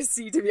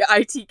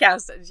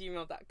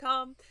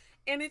wcwitcast@gmail.com.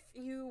 And if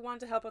you want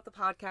to help out the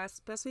podcast,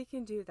 the best way you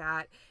can do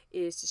that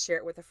is to share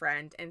it with a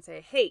friend and say,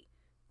 hey,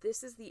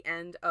 this is the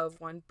end of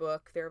one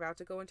book. They're about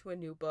to go into a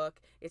new book.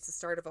 It's the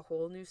start of a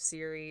whole new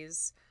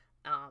series.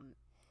 Or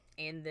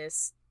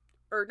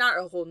not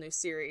a whole new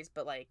series,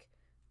 but like...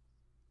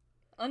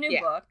 A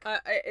new book.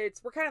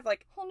 We're kind of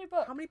like, Whole new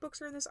book. how many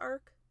books are in this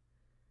arc?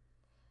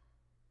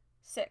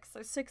 6.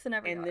 There's 6 in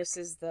every and arc. This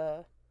is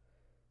the...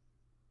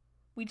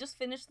 We just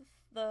finished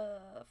the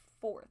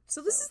 4th.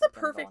 So this is the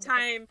perfect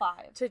time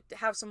to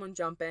have someone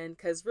jump in,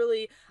 because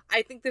really,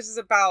 I think this is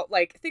about,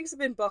 like, things have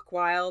been buck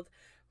wild,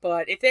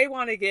 but if they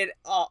want to get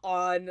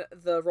on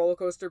the roller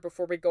coaster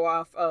before we go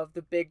off of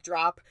the big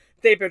drop,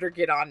 they better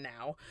get on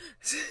now.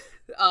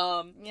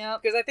 Yeah.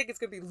 Because I think it's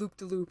going to be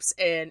loop-de-loops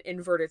and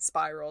inverted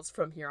spirals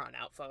from here on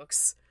out,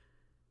 folks.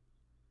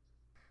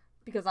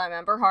 Because I'm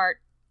Ember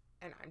Heart.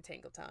 And I'm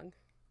Tangle Tongue.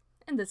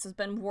 And this has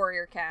been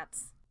Warrior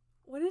Cats.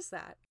 What is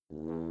that?